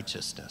 or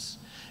righteousness,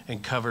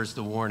 and covers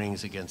the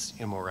warnings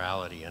against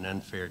immorality and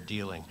unfair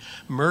dealing.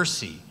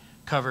 Mercy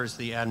covers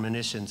the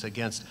admonitions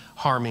against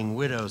harming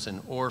widows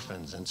and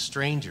orphans and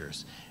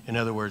strangers. In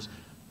other words,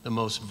 the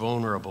most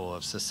vulnerable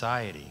of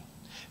society.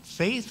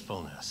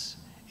 Faithfulness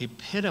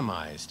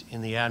epitomized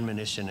in the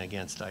admonition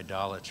against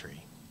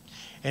idolatry.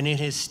 And in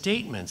his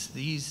statements,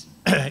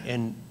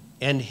 and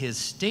his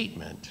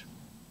statement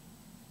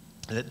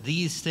that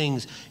these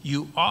things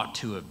you ought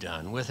to have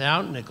done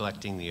without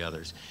neglecting the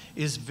others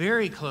is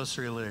very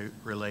closely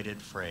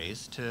related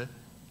phrase to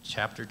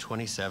chapter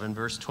 27,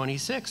 verse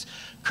 26.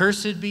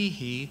 Cursed be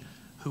he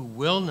who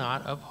will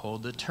not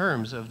uphold the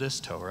terms of this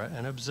Torah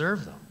and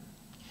observe them.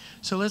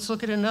 So let's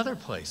look at another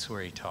place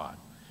where he taught.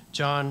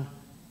 John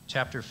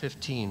chapter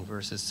 15,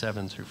 verses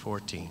 7 through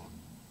 14.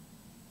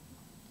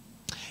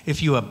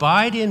 If you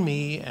abide in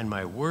me and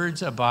my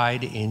words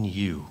abide in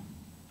you,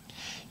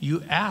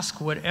 you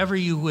ask whatever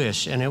you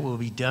wish, and it will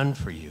be done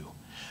for you.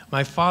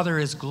 My Father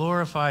is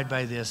glorified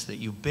by this, that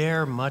you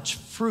bear much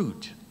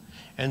fruit,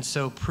 and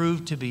so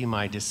prove to be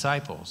my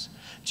disciples.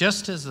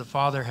 Just as the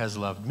Father has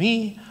loved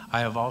me,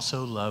 I have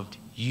also loved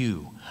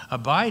you.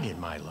 Abide in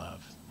my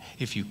love.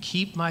 If you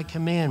keep my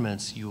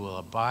commandments, you will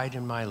abide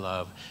in my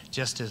love,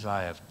 just as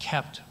I have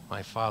kept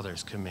my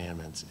Father's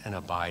commandments and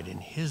abide in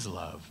his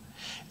love.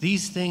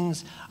 These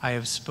things I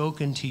have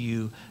spoken to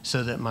you,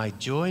 so that my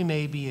joy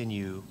may be in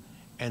you,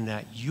 and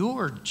that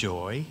your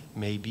joy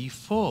may be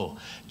full.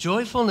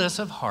 Joyfulness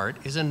of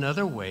heart is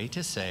another way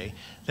to say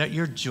that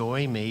your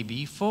joy may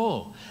be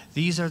full.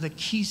 These are the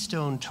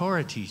keystone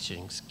Torah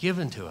teachings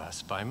given to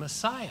us by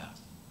Messiah.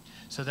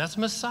 So that's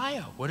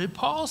Messiah. What did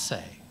Paul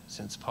say?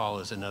 Since Paul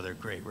is another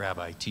great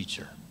rabbi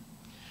teacher.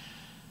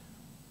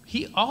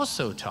 He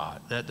also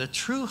taught that the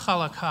true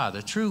halakha,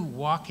 the true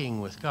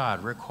walking with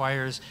God,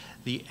 requires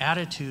the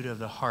attitude of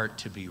the heart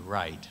to be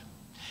right.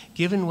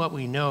 Given what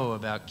we know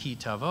about Ki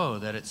Tavo,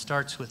 that it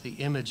starts with the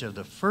image of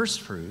the first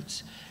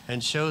fruits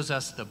and shows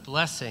us the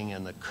blessing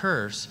and the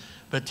curse,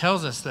 but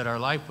tells us that our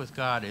life with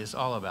God is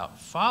all about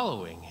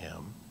following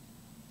him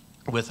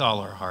with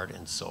all our heart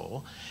and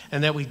soul,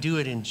 and that we do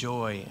it in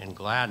joy and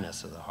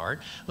gladness of the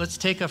heart, let's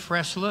take a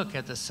fresh look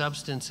at the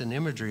substance and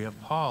imagery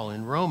of Paul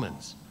in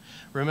Romans.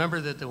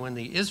 Remember that when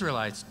the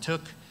Israelites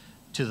took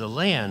to the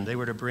land, they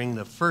were to bring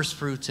the first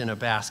fruits in a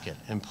basket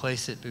and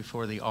place it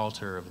before the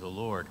altar of the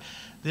Lord.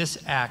 This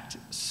act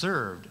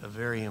served a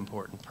very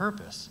important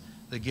purpose.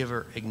 the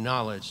giver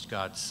acknowledged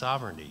God's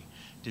sovereignty.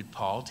 Did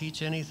Paul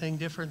teach anything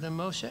different than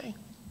Moshe?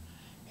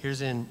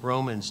 Here's in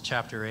Romans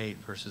chapter 8,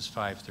 verses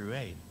 5 through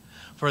 8.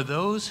 For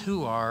those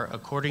who are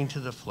according to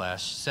the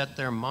flesh set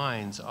their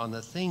minds on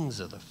the things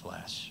of the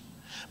flesh,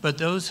 but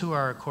those who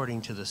are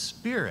according to the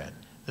Spirit,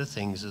 the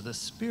things of the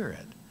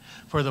Spirit.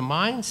 For the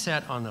mind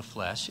set on the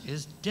flesh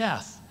is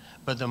death,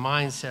 but the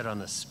mind set on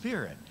the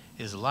Spirit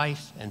is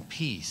life and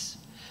peace,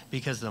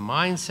 because the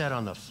mind set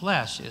on the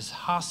flesh is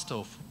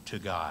hostile to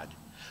God,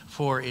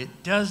 for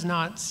it does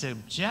not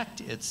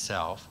subject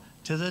itself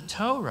to the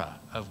Torah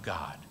of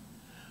God,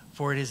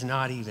 for it is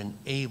not even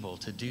able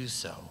to do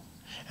so.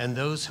 And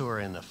those who are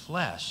in the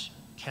flesh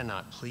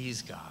cannot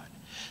please God.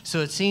 So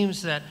it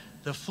seems that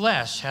the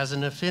flesh has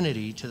an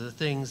affinity to the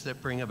things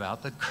that bring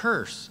about the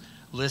curse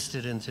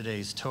listed in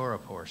today's Torah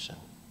portion.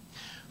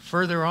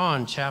 Further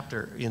on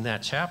in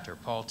that chapter,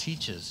 Paul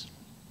teaches,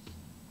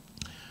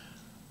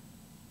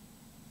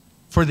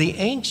 for the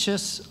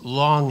anxious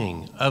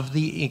longing of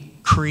the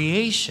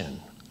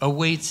creation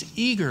awaits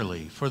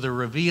eagerly for the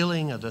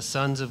revealing of the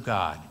sons of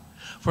God.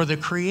 For the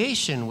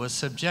creation was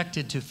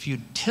subjected to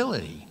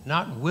futility,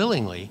 not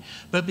willingly,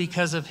 but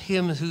because of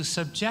him who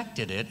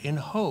subjected it, in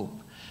hope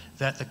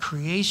that the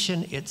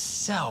creation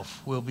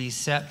itself will be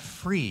set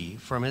free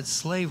from its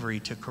slavery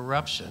to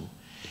corruption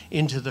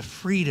into the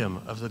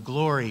freedom of the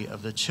glory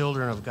of the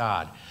children of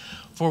God.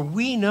 For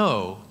we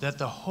know that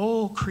the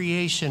whole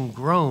creation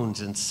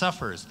groans and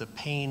suffers the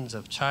pains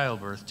of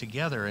childbirth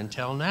together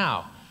until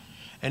now.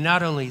 And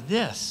not only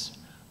this,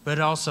 but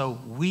also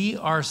we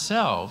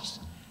ourselves,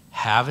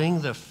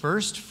 having the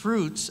first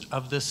fruits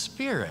of the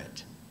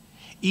Spirit,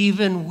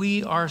 even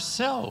we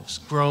ourselves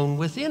groan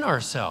within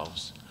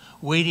ourselves,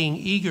 waiting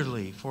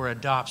eagerly for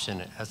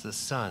adoption as the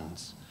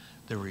sons,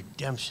 the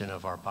redemption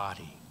of our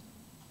body.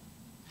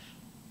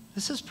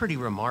 This is pretty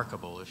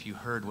remarkable if you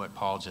heard what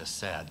Paul just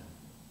said.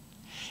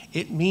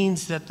 It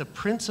means that the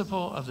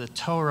principle of the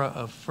Torah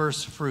of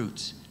first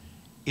fruits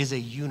is a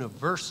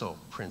universal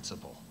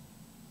principle.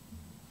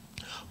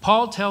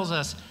 Paul tells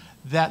us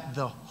that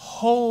the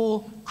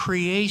whole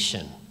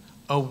creation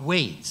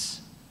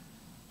awaits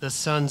the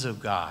sons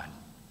of God.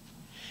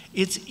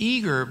 It's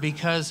eager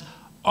because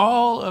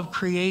all of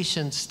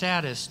creation's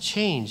status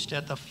changed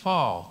at the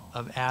fall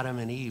of Adam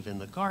and Eve in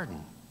the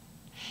garden.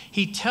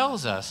 He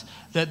tells us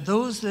that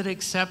those that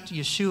accept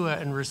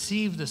Yeshua and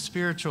receive the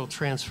spiritual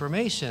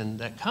transformation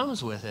that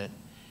comes with it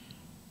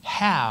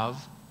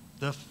have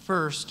the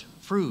first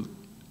fruit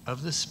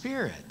of the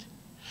Spirit.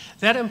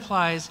 That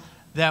implies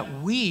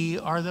that we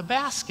are the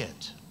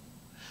basket,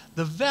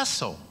 the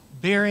vessel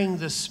bearing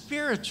the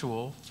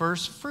spiritual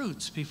first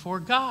fruits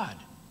before God.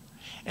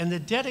 And the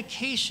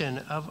dedication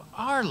of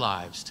our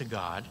lives to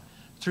God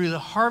through the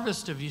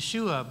harvest of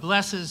Yeshua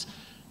blesses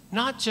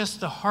not just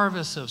the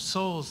harvest of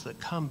souls that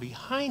come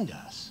behind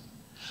us,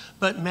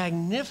 but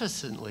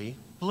magnificently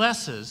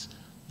blesses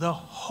the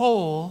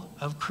whole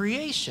of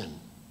creation,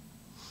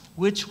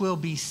 which will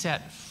be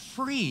set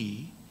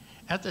free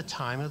at the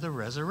time of the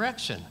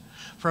resurrection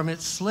from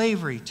its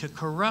slavery to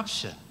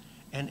corruption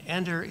and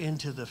enter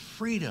into the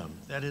freedom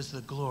that is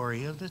the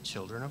glory of the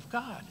children of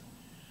God.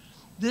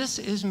 This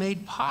is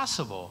made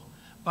possible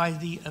by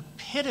the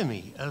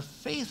epitome of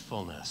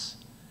faithfulness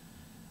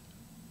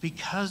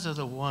because of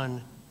the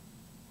one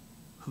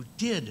who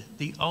did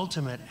the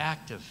ultimate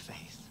act of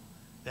faith.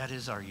 That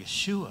is our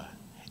Yeshua.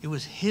 It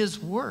was his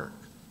work,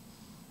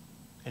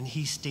 and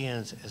he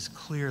stands as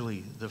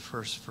clearly the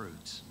first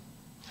fruits.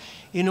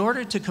 In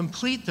order to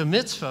complete the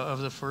mitzvah of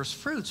the first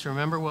fruits,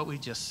 remember what we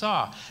just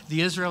saw.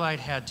 The Israelite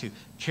had to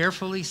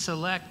carefully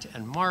select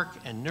and mark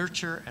and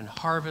nurture and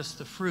harvest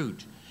the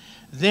fruit.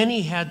 Then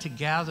he had to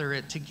gather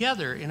it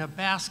together in a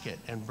basket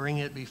and bring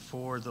it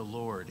before the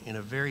Lord in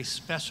a very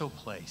special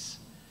place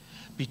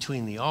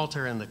between the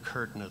altar and the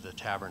curtain of the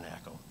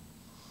tabernacle.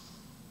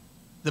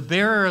 The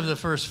bearer of the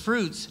first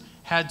fruits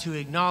had to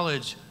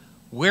acknowledge,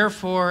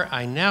 wherefore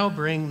I now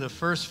bring the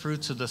first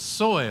fruits of the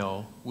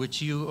soil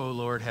which you, O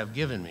Lord, have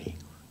given me.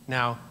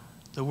 Now,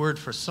 the word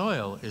for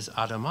soil is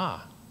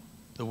Adamah,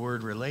 the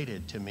word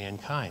related to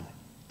mankind,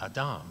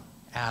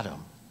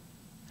 Adam.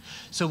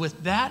 So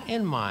with that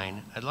in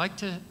mind, I'd like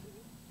to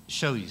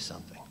show you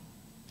something.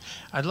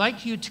 I'd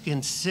like you to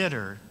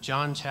consider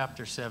John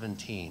chapter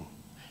 17,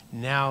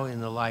 now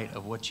in the light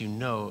of what you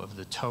know of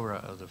the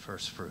Torah of the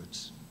first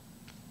fruits.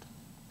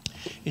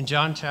 In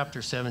John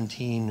chapter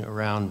 17,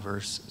 around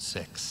verse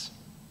 6,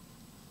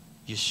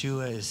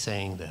 Yeshua is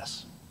saying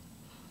this: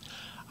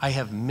 I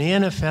have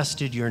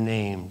manifested your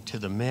name to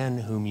the men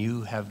whom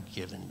you have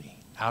given me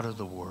out of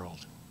the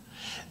world.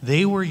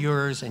 They were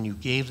yours, and you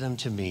gave them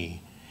to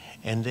me,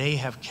 and they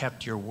have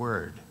kept your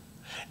word.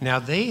 Now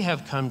they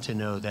have come to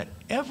know that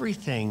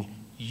everything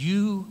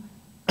you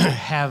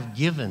have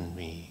given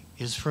me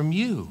is from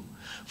you.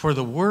 For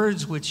the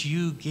words which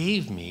you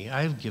gave me,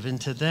 I have given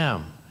to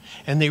them.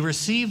 And they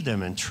received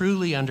them and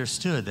truly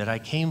understood that I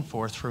came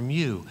forth from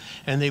you,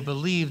 and they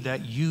believed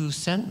that you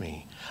sent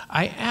me.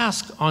 I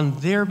ask on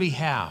their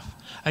behalf.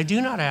 I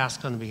do not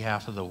ask on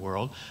behalf of the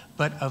world,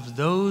 but of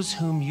those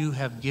whom you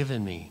have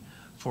given me.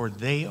 for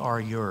they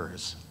are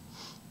yours.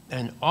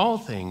 And all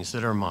things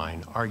that are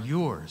mine are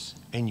yours,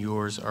 and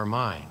yours are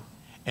mine,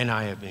 and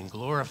I have been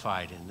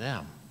glorified in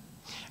them.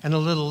 And a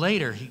little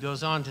later, he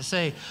goes on to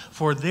say,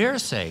 for their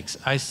sakes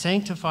I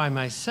sanctify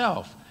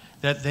myself,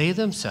 that they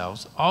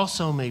themselves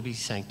also may be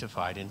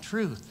sanctified in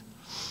truth.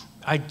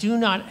 I do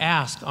not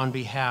ask on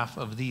behalf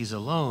of these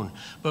alone,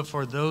 but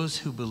for those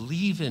who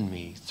believe in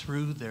me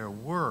through their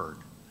word,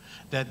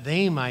 that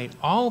they might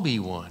all be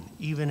one,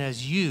 even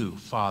as you,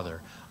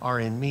 Father, are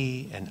in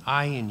me and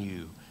I in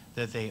you,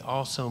 that they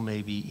also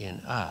may be in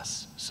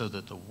us, so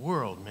that the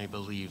world may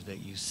believe that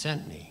you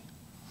sent me.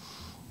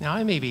 Now,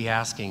 I may be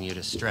asking you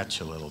to stretch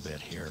a little bit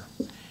here,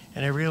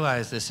 and I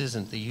realize this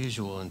isn't the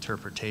usual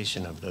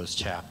interpretation of those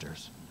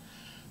chapters.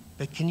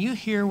 But can you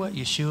hear what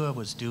Yeshua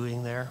was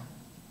doing there,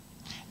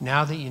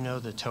 now that you know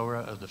the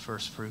Torah of the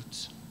first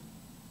fruits?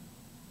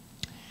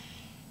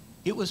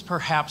 It was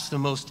perhaps the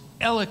most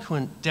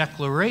eloquent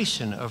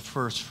declaration of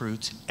first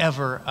fruits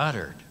ever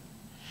uttered.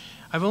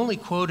 I've only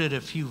quoted a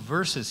few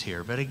verses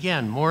here, but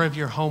again, more of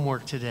your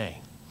homework today.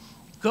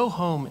 Go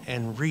home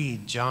and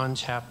read John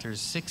chapters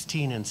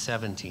 16 and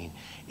 17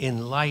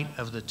 in light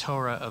of the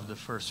Torah of the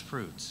first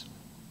fruits.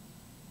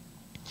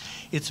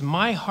 It's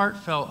my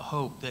heartfelt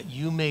hope that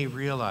you may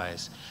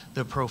realize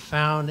the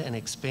profound and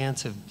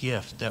expansive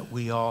gift that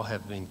we all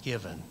have been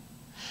given,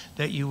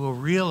 that you will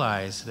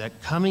realize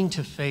that coming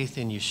to faith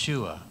in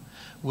Yeshua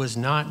was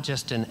not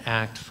just an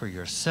act for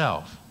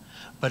yourself,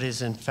 but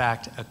is in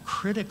fact a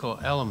critical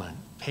element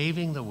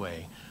paving the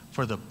way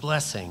for the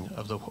blessing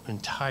of the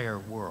entire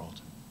world.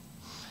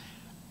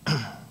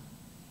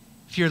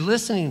 If you're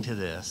listening to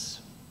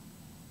this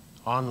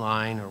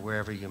online or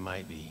wherever you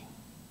might be,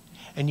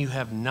 and you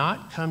have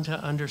not come to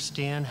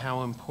understand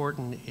how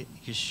important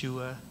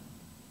Yeshua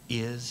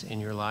is in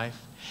your life,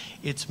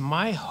 it's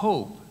my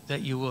hope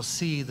that you will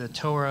see the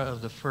Torah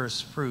of the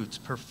first fruits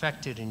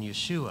perfected in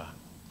Yeshua,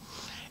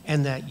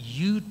 and that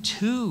you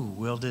too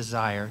will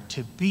desire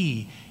to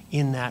be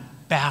in that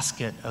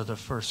basket of the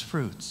first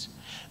fruits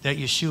that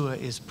Yeshua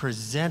is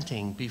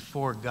presenting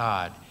before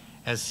God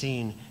as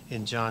seen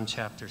in John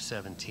chapter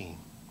 17.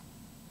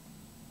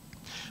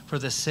 For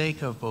the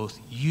sake of both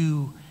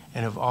you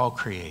and of all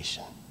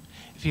creation,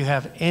 if you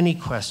have any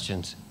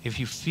questions, if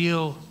you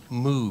feel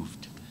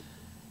moved,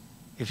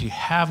 if you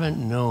haven't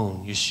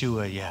known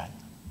Yeshua yet,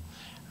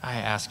 I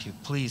ask you,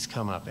 please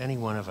come up. Any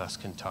one of us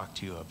can talk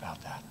to you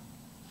about that.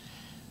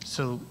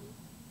 So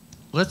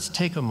let's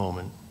take a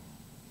moment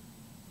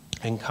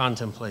and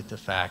contemplate the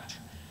fact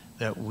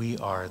that we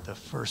are the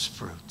first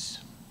fruits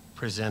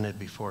presented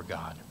before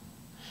God.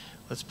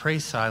 Let's pray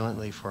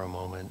silently for a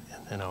moment,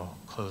 and then I'll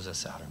close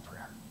us out in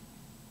prayer.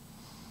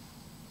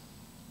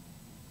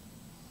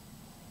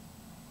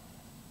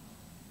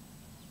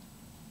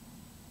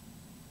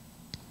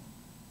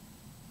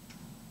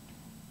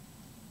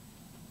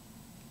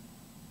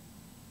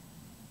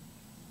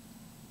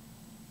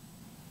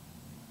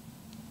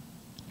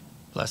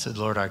 Blessed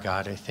Lord our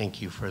God, I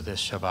thank you for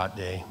this Shabbat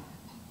day.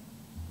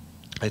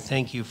 I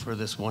thank you for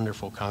this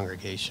wonderful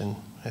congregation.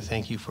 I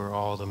thank you for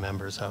all the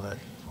members of it,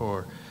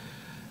 for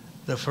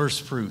the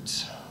first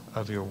fruits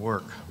of your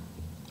work,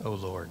 O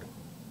Lord.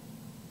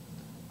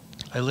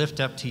 I lift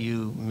up to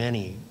you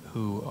many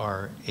who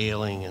are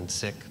ailing and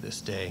sick this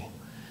day.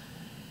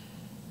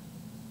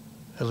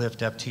 I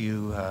lift up to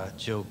you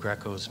Joe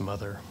Greco's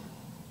mother.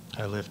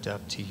 I lift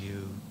up to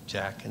you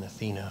Jack and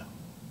Athena.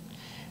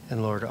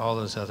 And Lord, all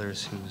those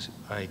others who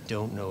I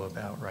don't know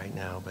about right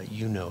now, but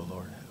you know,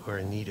 Lord, who are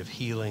in need of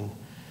healing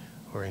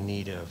or in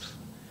need of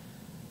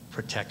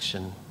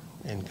protection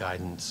and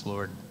guidance.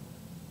 Lord,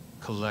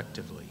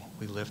 collectively,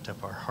 we lift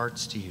up our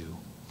hearts to you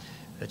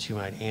that you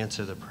might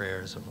answer the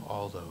prayers of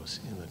all those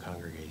in the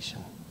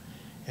congregation.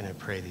 And I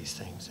pray these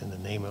things in the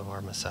name of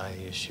our Messiah,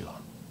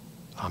 Yeshua.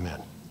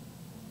 Amen.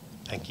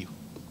 Thank you.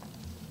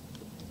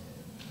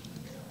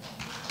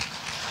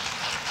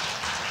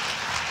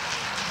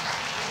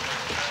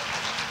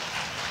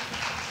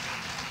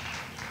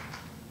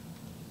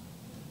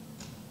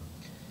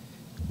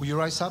 Will you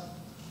rise up?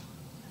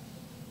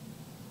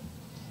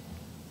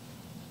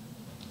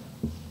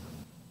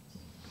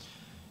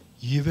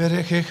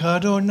 Yivarechecha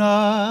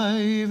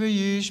Adonai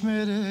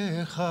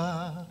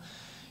v'yishmerecha,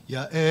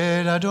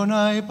 Ya'er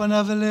Adonai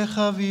panav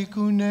elecha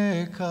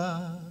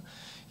v'yikuneka,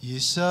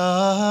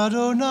 Yisa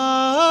Adonai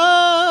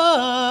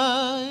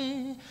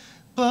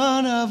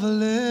panav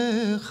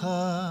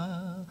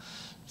elecha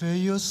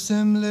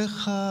v'yosem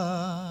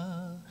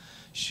lecha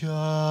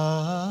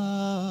shalom.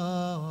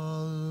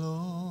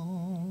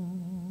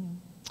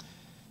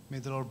 May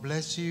the Lord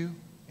bless you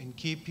and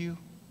keep you.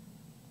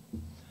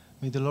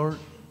 May the Lord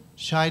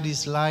shine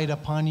his light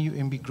upon you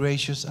and be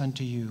gracious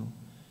unto you.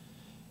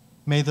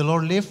 May the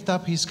Lord lift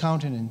up his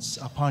countenance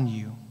upon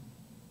you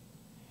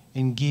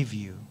and give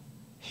you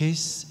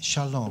his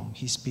shalom,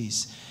 his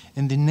peace.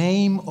 In the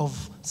name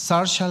of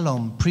Sar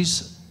Shalom,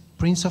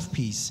 Prince of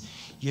Peace,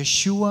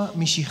 Yeshua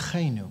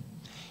Mishichenu,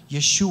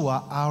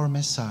 Yeshua our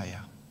Messiah.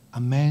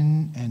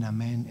 Amen and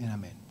amen and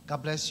amen.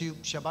 God bless you.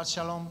 Shabbat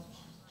Shalom.